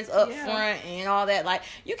honest up front and all that. Like,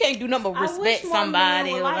 you can't do nothing but I respect wish more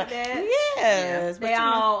somebody. men were like that. Yes. They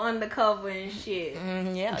all undercover and shit.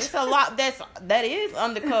 Yeah, it's a lot that is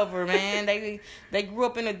undercover, man. They grew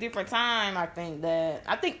up in a different time. I think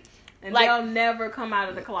And they'll never come out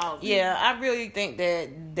of the closet. Yeah, I really think that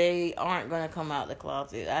they aren't going to come out of the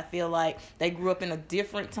closet. I feel like they grew up in a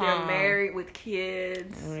different time. They're married with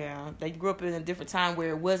kids. Yeah, they grew up in a different time where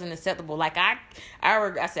it wasn't acceptable. Like I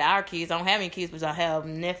said, our kids. I don't have any kids, but I have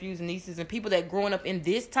nephews and nieces and people that growing up in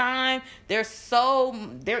this time. They're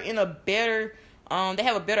in a better. They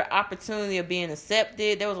have a better opportunity of being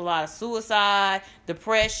accepted. There was a lot of suicide,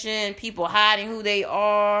 depression, people hiding who they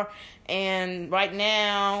are. And right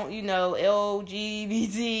now,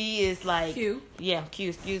 LGBT is like... Q. Yeah, Q,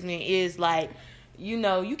 excuse me, is like...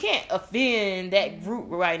 you can't offend that group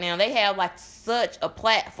right now. They have like such a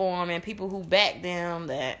platform and people who back them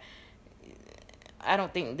that... I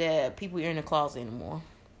don't think that people are in the closet anymore.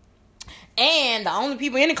 And the only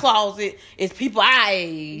people in the closet is people our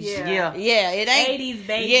age. Yeah. It ain't 80s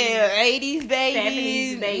babies. Yeah, 80s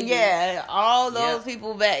babies. 70s babies. Yeah, all those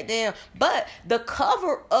people back then. But the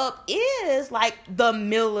cover up is like the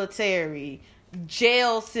military,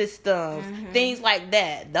 jail systems, things like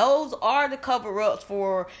that. Those are the cover ups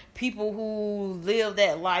for people who live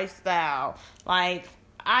that lifestyle. Like,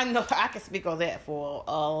 I know I can speak on that for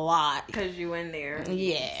a lot. Because you in there.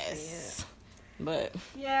 Yes. Yeah. But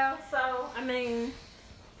Yeah, so,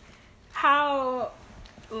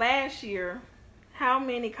 last year, how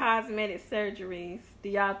many cosmetic surgeries do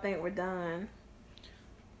y'all think were done?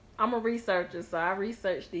 I'm a researcher, so I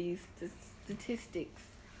researched these statistics.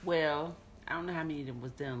 Well, I don't know how many of them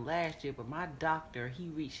was done last year, but my doctor, he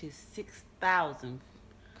reached his 6,000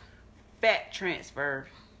 fat transfer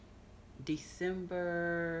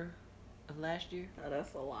December of last year. Oh,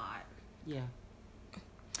 that's a lot. Yeah.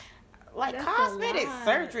 like That's cosmetic a lot.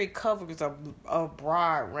 surgery covers a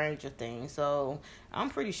broad range of things, so I'm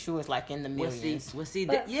pretty sure it's like in the millions. But because see-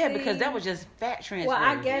 that was just fat transfer. Well,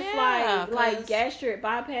 I guess Yeah, like 'cause- gastric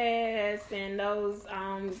bypass and those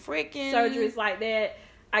Freaking surgeries like that.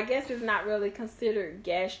 I guess it's not really considered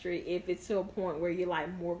gastric if it's to a point where you're like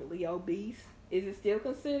morbidly obese. Is it still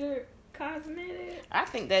considered cosmetic? I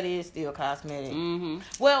think that is still cosmetic. Mm-hmm.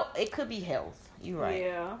 Well, it could be health. You're right.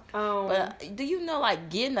 Yeah. But do you know, like,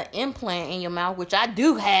 getting an implant in your mouth, which I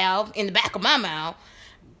do have in the back of my mouth,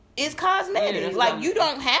 is cosmetic. Yeah, that's like, what you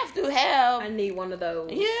don't have to have. I need one of those.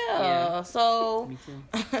 Yeah. So, Me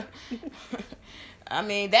too. I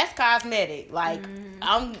mean, that's cosmetic. Like,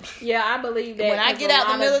 I'm. Yeah, I believe that. When I 'cause get a out the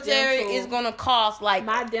lot of military, dental- it's gonna cost like.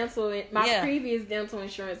 my Yeah. previous dental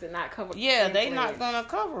insurance did not cover. Yeah, they not implants. gonna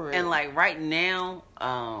cover it. And like right now,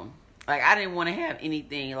 like I didn't want to have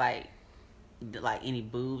anything like any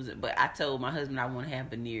boobs, but I told my husband I want to have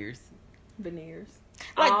veneers. veneers.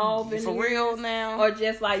 like All for veneers? real now. Or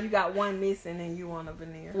just like you got one missing and you want a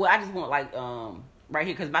veneer. Well, I just want like right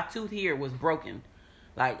here because my tooth here was broken,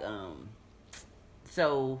 like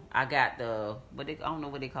so I got the I don't know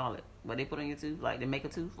what they call it. What they put on your tooth, like they make a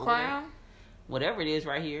tooth or Crown. whatever it is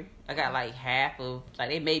right here. I got like half of like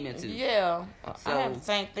they made me a tooth. Yeah, So- I have the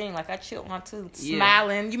same thing. Like I chipped my tooth, Yeah.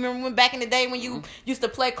 smiling. You remember when back in the day when you used to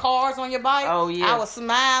play cards on your bike? Oh, yeah. I was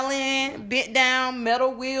smiling, bent down,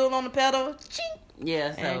 metal wheel on the pedal, chink,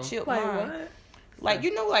 Yeah, and so chipped Wait, mine. what? Like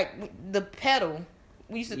you know, like the pedal.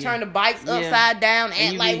 We used to Yeah. turn the bikes Yeah. upside down, And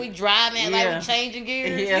and you like be- we driving, and like Yeah. we changing gears.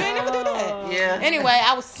 Yeah. You ain't never do that. Oh. yeah. Anyway,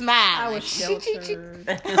 I was smiling. I was sheltered.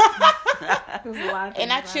 There's a lot of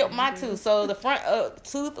And I things chipped my can do. tooth. So the front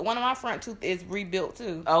tooth, one of my front tooth is rebuilt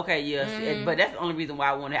too. Okay, yes, Mhm. but that's the only reason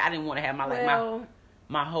why I didn't want to have my Well,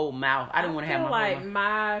 my whole mouth. I didn't want to have feel my like whole mouth.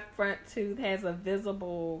 my front tooth has a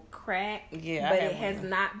visible crack, Yeah, I but have it has one.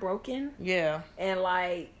 not broken. Yeah. And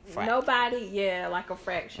like Fract. nobody, like a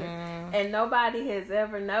fracture, and nobody has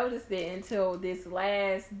ever noticed it until this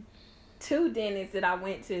last 2 dentists that I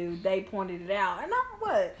went to. They pointed it out, and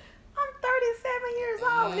I'm 37 years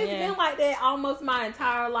old. And it's Yeah. been like that almost my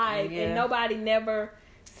entire life, Yeah. and nobody never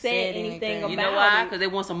said anything about You You know why? it. Because they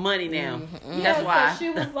want some money now. Mhm. That's Yeah, why. So she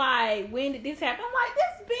was like, when did this happen? I'm like,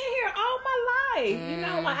 this been here all my life. You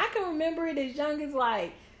know, like I can remember it as young as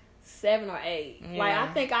like 7 or 8. Like I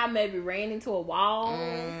Yeah. think I maybe ran into a wall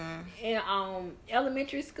Mm. in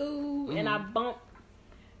elementary school, and I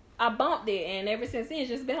bumped it, and ever since then it's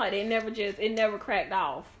just been like it never cracked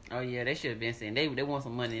off. Oh yeah, they should have been saying they want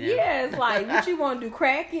some money now. Yeah, it's like what you want to do,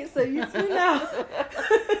 crack it, so you know.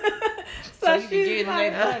 So you can she's get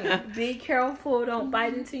like, them money. be careful, don't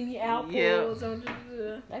bite into your apples. Yeah. Don't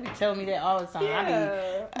They be telling me that all the time.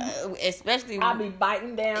 yeah. I be, especially I be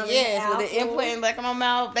biting down. yes, with the apple. implant in the back of my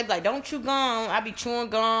mouth. They be like, "Don't chew gum." I be chewing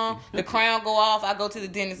gum. The crown go off. I go to the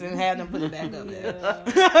dentist and have them put it back up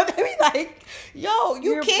there. They be like, "Yo,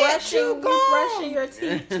 you You're can't chew brushing, gum." you're brushing your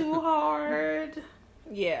teeth too hard.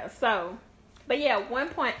 Yeah. So, but yeah,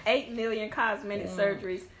 1.8 million cosmetic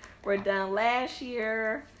surgeries were done last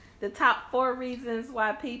year. The top 4 reasons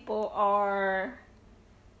why people are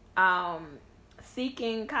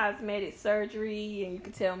seeking cosmetic surgery, and you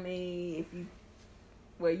can tell me if you,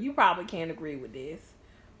 well, you probably can't agree with this,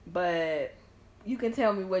 but you can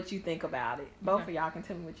tell me what you think about it. Both of y'all can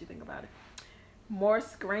tell me what you think about it. More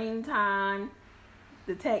screen time,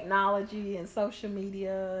 the technology and social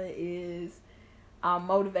media is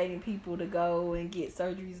motivating people to go and get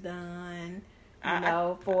surgeries done. You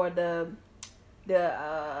know, for the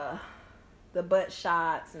butt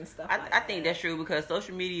shots and stuff. I think that's true because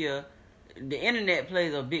social media, the internet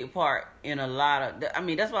plays a big part in a lot of. I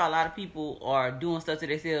mean, that's why a lot of people are doing stuff to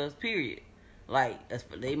themselves. Period. Like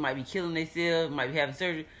they might be killing themselves, might be having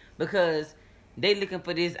surgery because they looking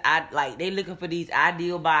for this. They looking for these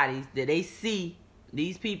ideal bodies that they see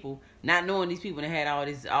these people, not knowing these people that had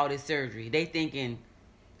all this surgery. They thinking,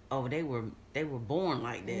 oh, they were born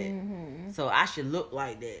like that, so I should look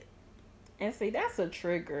like that. And see, that's a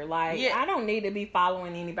trigger. Like, Yeah. I don't need to be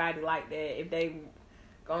following anybody like that if they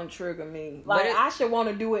gonna trigger me. Like, But I should want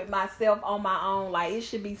to do it myself on my own. Like, it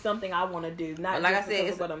should be something I want to do, not Like just I said,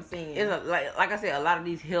 because of what I'm seeing. It's like I said, a lot of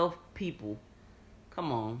these health people.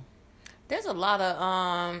 Come on. There's a lot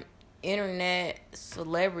of internet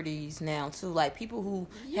celebrities now too, like people who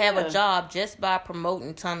have a Yeah. job just by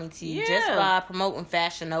promoting Tummy Tea, just Yeah. by promoting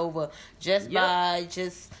Fashion Nova, just Yep. by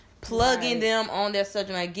just plugging Right. them on their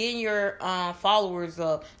subject, like getting your followers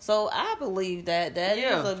up. So I believe that is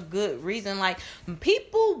Yeah. a good reason. Like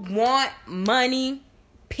people want money,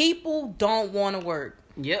 people don't want to work.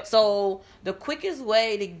 Yep. So the quickest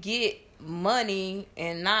way to get money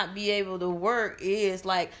and not be able to work is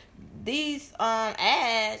like these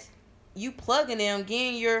ads, you plugging them,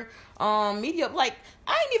 getting your media. Like,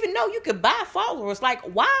 I didn't even know you could buy followers. Like,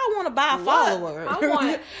 why I want to buy followers? I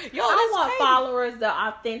want, Yo, I want crazy. followers the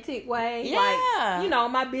authentic way. Yeah. Like, you know,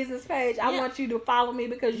 my business page. I Yeah. want you to follow me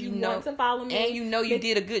because you know, want to follow me, and you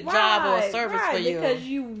did a good job or a service for you. because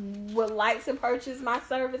you would like to purchase my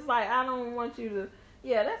service. Like, I don't want you to.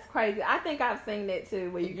 Yeah, that's crazy. I think I've seen that too,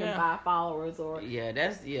 where you can buy followers or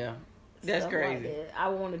That's stuff crazy. like that. I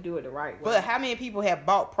want to do it the right way. But how many people have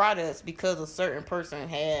bought products because a certain person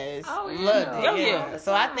has Oh, loved yeah. it? Oh, yeah.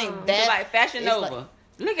 So I think So that. like Fashion it's Nova. like-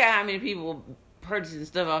 Look at how many people purchasing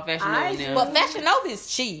stuff off Fashion I- Nova now. But Fashion Nova is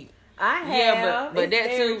cheap. I have. Yeah, but it's that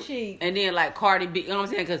very too. cheap. And then like Cardi B, you know what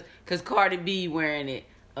I'm saying? Cause Cardi B wearing it.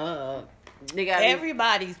 They got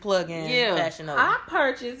Everybody's plugging Fashion Nova. I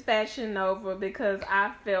purchased Fashion Nova because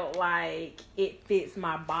I felt like it fits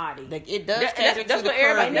my body. Like, it does That- cater that's to the what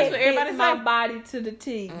everybody- And curvy. that's it what everybody fits my say. body to the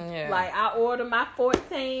T. Yeah. Like, I ordered my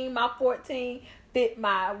 14. My 14 fit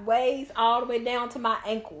my waist all the way down to my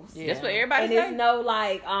ankles. Yeah. That's what everybody And say. it's no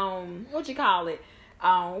like what you call it?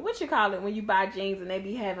 What you call it when you buy jeans and they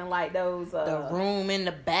be having like those The room in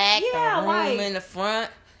the back, yeah, the room like- in the front.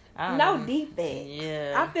 no defects.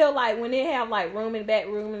 Yeah. I feel like when they have like room in the back,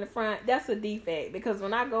 room in the front, that's a defect. Because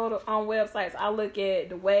when I go on websites, I look at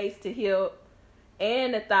the waist to hip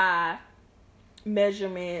and the thigh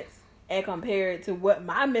measurements and compare it to what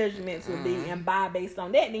my measurements would be and buy based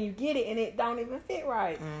on that. Then you get it and it don't even fit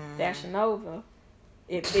right. Fashion Nova,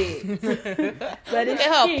 it fits. But Look it's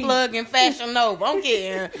at her cheap. plugging Fashion Nova. I'm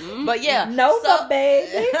kidding. But yeah. Nova,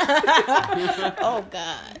 baby. Oh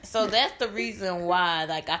God. So that's the reason why,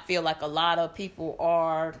 like, I feel like a lot of people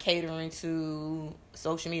are catering to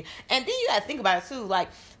social media. And then you gotta think about it too, like,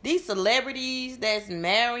 these celebrities that's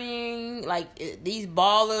marrying, like, these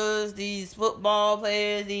ballers, these football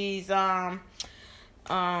players, these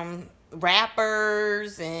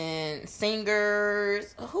rappers and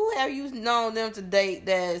singers. Who have you known them to date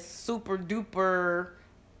that's super duper?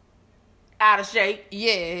 Out of shape.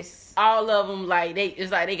 Yes. All of them like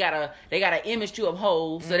it's like they got an image to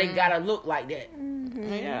uphold, so they gotta look like that.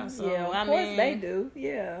 Yeah. So Yeah, of I course mean, they do.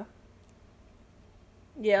 Yeah.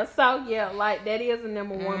 Yeah, so yeah, like that is a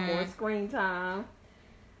number one more screen time.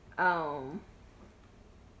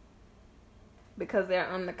 Because they're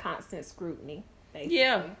under constant scrutiny, basically.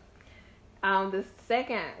 Yeah. The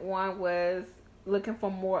second one was looking for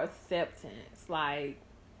more acceptance, like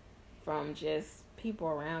from just people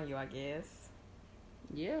around you, I guess.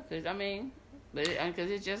 Yeah, cause I mean, cause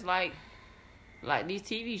it's just like these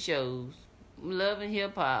TV shows, Love and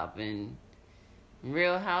Hip Hop and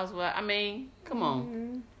Real Housewives. I mean, come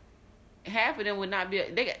on, half of them would not be.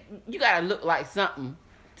 You gotta look like something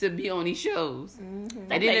to be on these shows.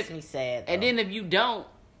 That makes me sad. And then if you don't,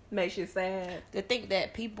 Makes you sad. to think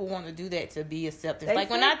that people want to do that to be accepted. They Like,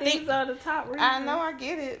 when said I think, these are the top reasons. I know I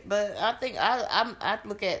get it, but I think I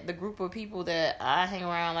look at the group of people that I hang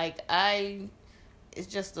around. Like, it's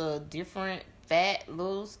just a different fat,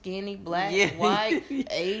 little, skinny, black, Yeah. white,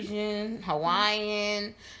 Asian,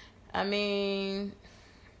 Hawaiian. I mean,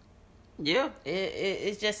 yeah,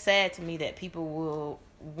 it's just sad to me that people will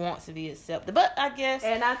want to be accepted. But I guess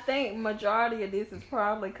And I think majority of this is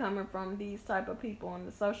probably coming from these type of people in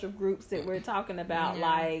the social groups that we're talking about, Yeah.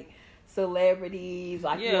 like celebrities,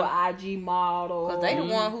 like your IG model. because they the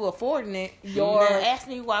one who affording it. Your- Now, ask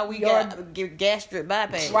me why we your- got get gastric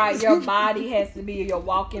bypass. Right, your body has to be your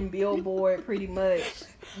walking billboard, pretty much.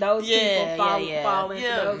 Those Yeah, people yeah. fall into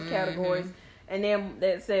Yeah. those categories. And then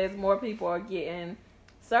that says more people are getting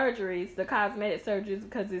surgeries, the cosmetic surgeries,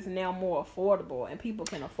 because it's now more affordable and people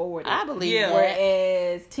can afford it. I believe Yeah. that.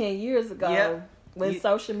 Whereas 10 years ago, Yep. when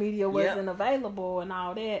social media Yep. wasn't available and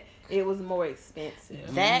all that, it was more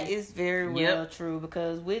expensive. That is very well Yep. true,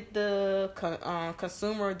 because with the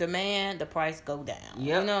consumer demand, the price go down.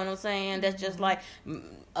 Yep. You know what I'm saying? That's just like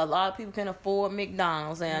a lot of people can afford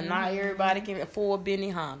McDonald's, and not everybody can afford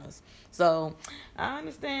Benihana's. So I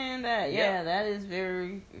understand that. Yeah, Yep. that is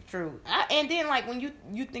very true. And then, like, when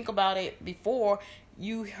you think about it, before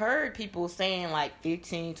you heard people saying like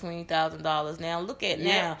 $15,000-$20,000. Now look at Yep.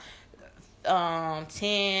 now.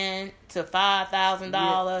 $10,000 to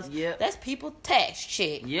 $5,000. Yep. That's people tax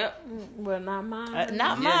check. Yep. Well, not mine. Not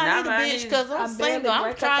Yeah, mine not either, mine bitch. either. Because I I'm barely single. I'm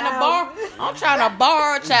break trying to 1,000. I'm trying to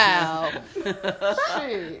borrow a child.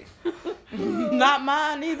 Shit. Not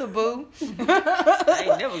mine either, boo. I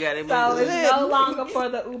ain't never got it. So it's no longer for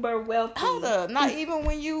the uber wealthy. Hold up. Not even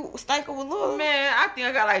when you stank with little. Man, I think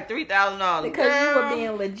I got like $3,000. Because you were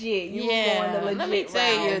being legit. You were going the legit let me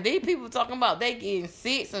tell you, route. these people talking about they getting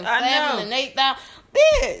 6 and I 7 know. and 8,000.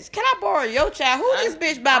 Bitch, can I borrow your child? Who this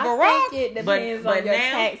bitch by I Barack? think it depends on your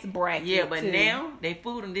tax bracket. Yeah, but too. now they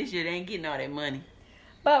fooled them this year. They ain't getting all that money.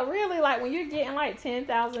 But really, like when you're getting like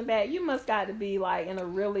 10,000 back, you must got to be like in a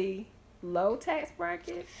really low tax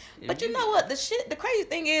bracket. But you know what? The crazy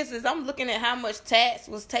thing is I'm looking at how much tax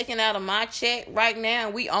was taken out of my check right now,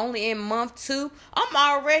 and we only in month 2. I'm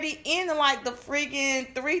already in like the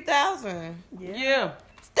freaking 3,000. Yeah.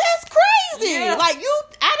 That's crazy. Yeah. Like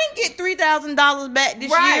I didn't get $3,000 back this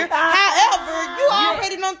Right. year. However, you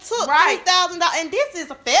already done took Right. $3,000, and this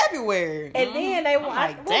is February. And then they want,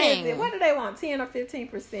 like, what is dang. it? What do they want? 10 or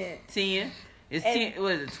 15%? 10. It's And- 10.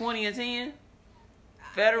 Was it 20 and 10? It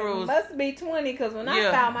Federals. must be 20 because when I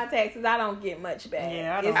Yeah. file my taxes, I don't get much back.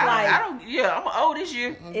 Yeah, I it's don't- like I don't. Yeah, I'm old this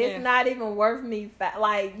year. it's not even worth me.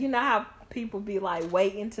 Like you know how people be like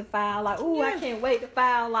waiting to file. Like, ooh, I Yeah. can't wait to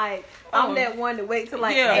file. Like Oh. I'm that one to wait till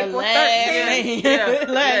like Yeah. April Last 13th. thing. Yeah. Yeah,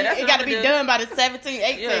 that's It what got to I'm be doing. done by the 17th,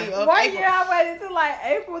 18th Yeah. of One April. year I waited till like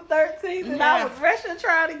April 13th, and Yeah. I was rushing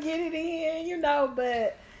trying to get it in, you know.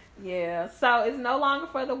 But yeah, so it's no longer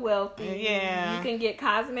for the wealthy. Yeah. You can get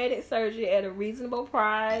cosmetic surgery at a reasonable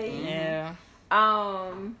price. Yeah.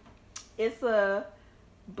 It's a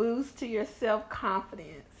boost to your self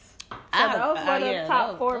confidence. So I- those were the yeah, top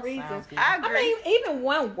those- 4 those reasons. sounds good. I I agree. mean, even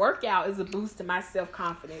one workout is a boost to my self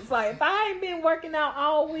confidence. Like if I ain't been working out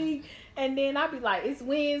all week, and then I be like, it's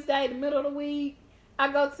Wednesday, the middle of the week, I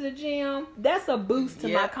go to the gym. That's a boost to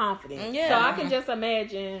my Yeah. confidence. Yeah. So I can just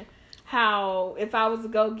imagine how if I was to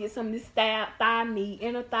go get some of this thigh meat,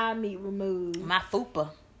 inner thigh meat removed, My fupa.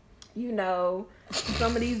 you know,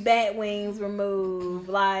 some of these bat wings removed,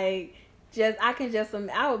 like.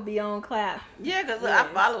 I would be on clap. Yeah, because Yes.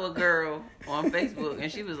 I follow a girl on Facebook, and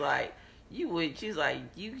she was like, she's like,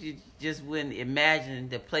 you just wouldn't imagine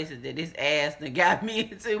the places that this ass done got me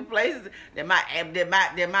into, places that my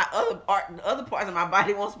other parts of my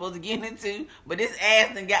body weren't supposed to get into, but this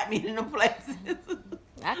ass done got me into places.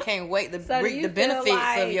 I can't wait to So do reap you the feel benefits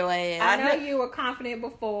like- of your ass. I know you were confident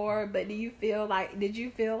before, but did you feel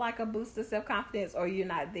like a boost of self confidence, or you're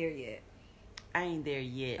not there yet? I ain't there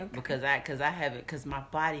yet Okay. because my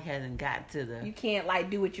body hasn't got to the You can't like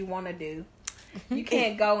do what you want to do. You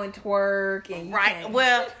can't go and twerk and you right. Can't,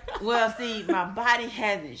 Well, see, my body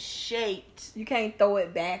hasn't shaped. you can't throw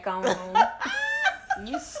it back on.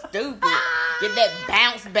 You stupid. Get that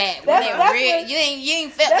bounce back. When That's that real, when- you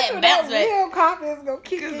ain't felt That's that when bounce that back. real confidence gonna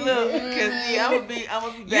kick Cause in. look, cause see, I'm gonna be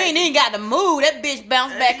You back. ain't even got to move. That bitch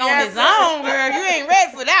bounce back on Yes. his own, girl. You ain't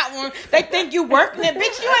ready for that one. They think you working that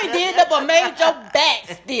bitch. You ain't did up or made your back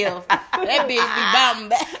stiff. That bitch be bouncing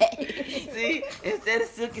back. See, instead of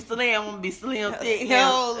silky slim, I'm gonna be slim thick.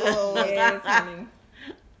 now. Oh, Lord. Yes, honey.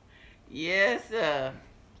 Yes,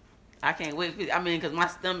 I can't wait. Cause my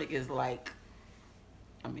stomach is like,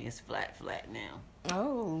 it's flat now.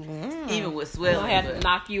 Oh, Even with We're swelling. gonna have to but-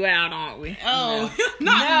 knock you out, aren't we? oh,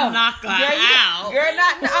 No. knock her Girl, out. girl,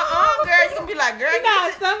 girl, you gonna be like, girl, You know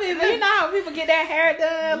how some people, you know how people get their hair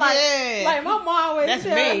done? Like, Yeah. like my mom always That's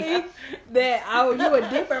tell me. me that you a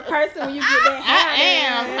different person when you get that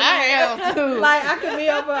hair done. I am too. Like I could be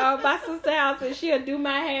over at my sister's house and she'll do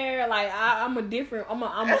my hair. Like I'm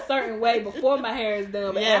a certain way before my hair is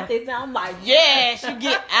done, but Yeah. after it's done, I'm like Yes, you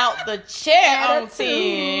get out the chair on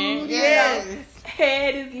Attitude, 10. Yes.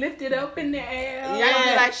 Head is lifted up in the air. Y'all gonna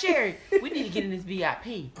be like, Sherry, we need to get in this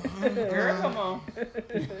VIP. Girl, come on.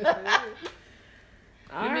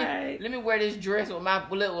 All right. Let me wear this dress with my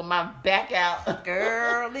back out.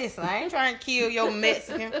 Girl, listen, I ain't trying to kill your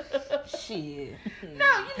Mexican. Shit. No,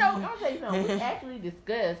 I'll tell you something. We actually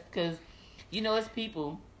discussed because, it's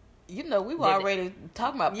people You know, we were Yeah, already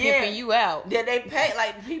talking about Yeah. pimping you out. that they pay,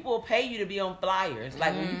 like people pay you to be on flyers.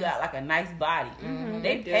 Like when you got like a nice body,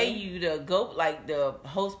 they They pay do. you to go like the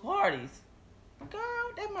host parties. Girl,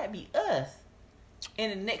 that might be us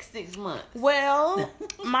in the next 6 months. Well,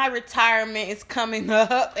 my retirement is coming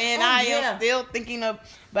up, and Oh, I yeah. am still thinking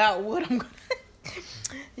about what I'm going to...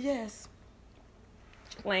 Yes.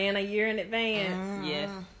 Plan a year in advance. Yes,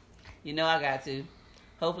 I got to.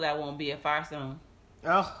 Hopefully, I won't be at Firestone.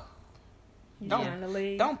 Oh, Don't-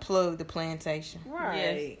 Generally. don't plug the plantation.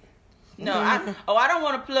 Right. No, I don't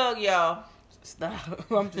want to plug y'all.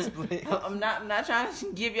 Stop. I'm just playing. I'm not trying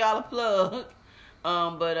to give y'all a plug.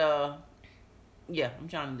 But yeah, I'm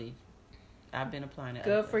trying to leave. I've been applying it.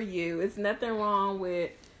 Good for you. It's nothing wrong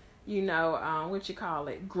with, what you call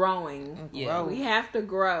it, growing. Yeah. We have to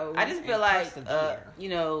grow. I just feel and like persevere.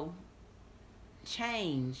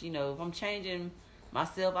 change. If I'm changing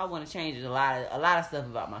myself, I want to change a lot of stuff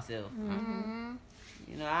about myself. Mm-hmm.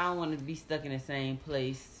 I don't want to be stuck in the same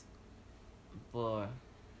place for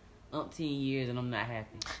umpteen years and I'm not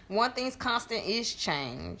happy. One thing's constant is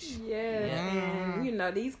change. Yes,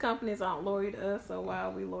 and these companies aren't loyal to us, so why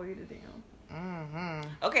are we loyal to them?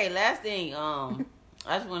 Okay, last thing. I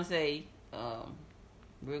just want to say,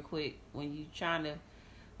 real quick, when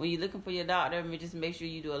you're looking for your doctor, just make sure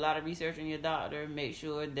you do a lot of research on your doctor. Make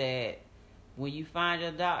sure that when you find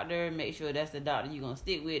your doctor, make sure that's the doctor you're gonna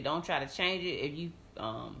stick with. Don't try to change it if you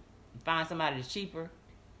find somebody that's cheaper.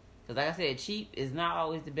 Because like I said, cheap is not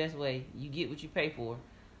always the best way. You get what you pay for.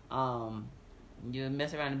 You'll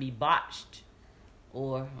mess around and be botched.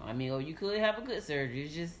 Or you could have a good surgery.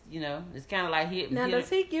 It's just, it's kind of like Now, does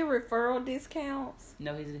he give referral discounts?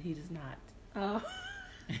 No, he does not. Oh.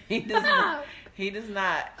 He does not. He does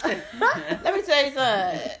not. Let me tell you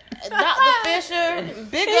something. Dr. Fisher,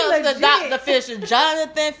 big ups to Dr. Fisher,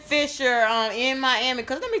 Jonathan Fisher in Miami.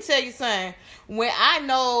 Because let me tell you something. When I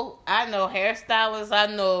know hairstylists, I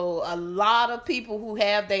know a lot of people who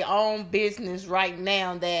have their own business right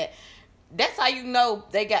now that's how you know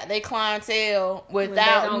they got their clientele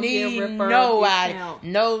without needing nobody.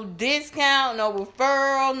 No discount, no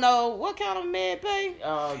referral, no what kind of med pay?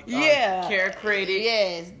 Care credit.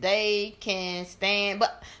 Yes, they can stand.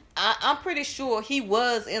 But I'm pretty sure he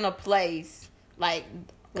was in a place like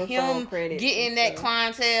him getting that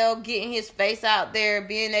clientele, getting his face out there,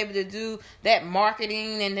 being able to do that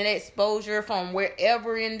marketing and that exposure from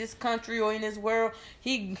wherever in this country or in this world.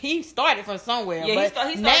 He started from somewhere. Yeah,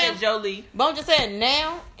 but he started at Jolie. But I'm just saying,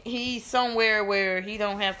 now he's somewhere where he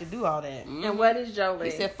don't have to do all that. Mm-hmm. And what is Jolie?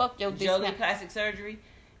 He said, "Fuck your Jolie discount." Plastic Surgery.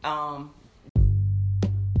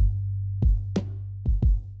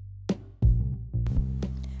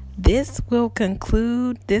 This will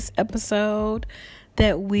conclude this episode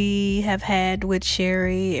that we have had with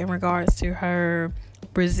Sherry in regards to her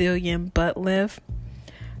Brazilian butt lift.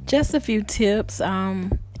 Just a few tips,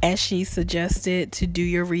 as she suggested, to do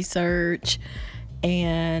your research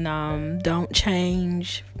and don't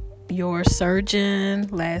change your surgeon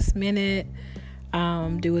last minute.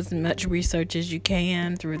 Do as much research as you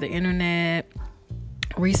can through the internet,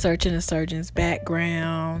 researching the surgeon's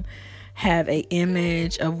background. Have an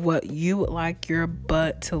image of what you would like your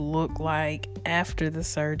butt to look like after the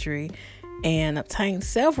surgery, and obtain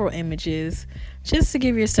several images just to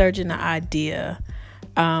give your surgeon an idea.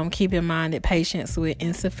 Keep in mind that patients with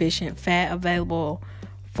insufficient fat available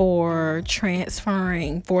for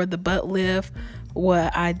transferring for the butt lift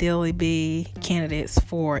will ideally be candidates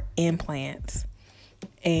for implants.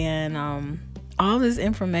 And all this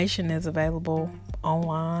information is available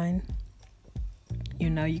online.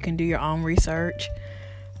 You can do your own research.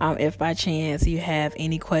 If by chance you have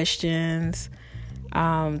any questions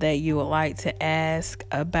that you would like to ask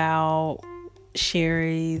about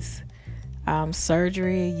Sherry's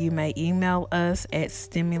surgery, you may email us at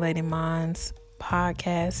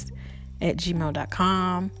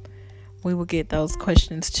stimulatingmindspodcast@gmail.com. We will get those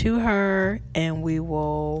questions to her and we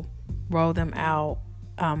will roll them out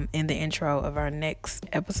in the intro of our next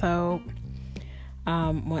episode.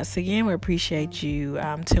 Once again, we appreciate you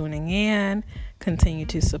tuning in. Continue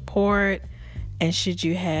to support. And should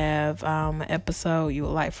you have an episode you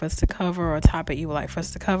would like for us to cover or a topic you would like for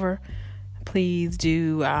us to cover, please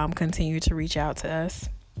do continue to reach out to us.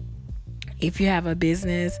 If you have a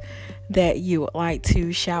business that you would like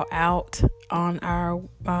to shout out on our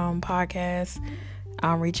podcast,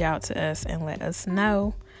 reach out to us and let us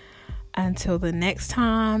know. Until the next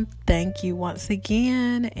time, thank you once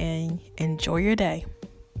again and enjoy your day.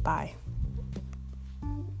 Bye.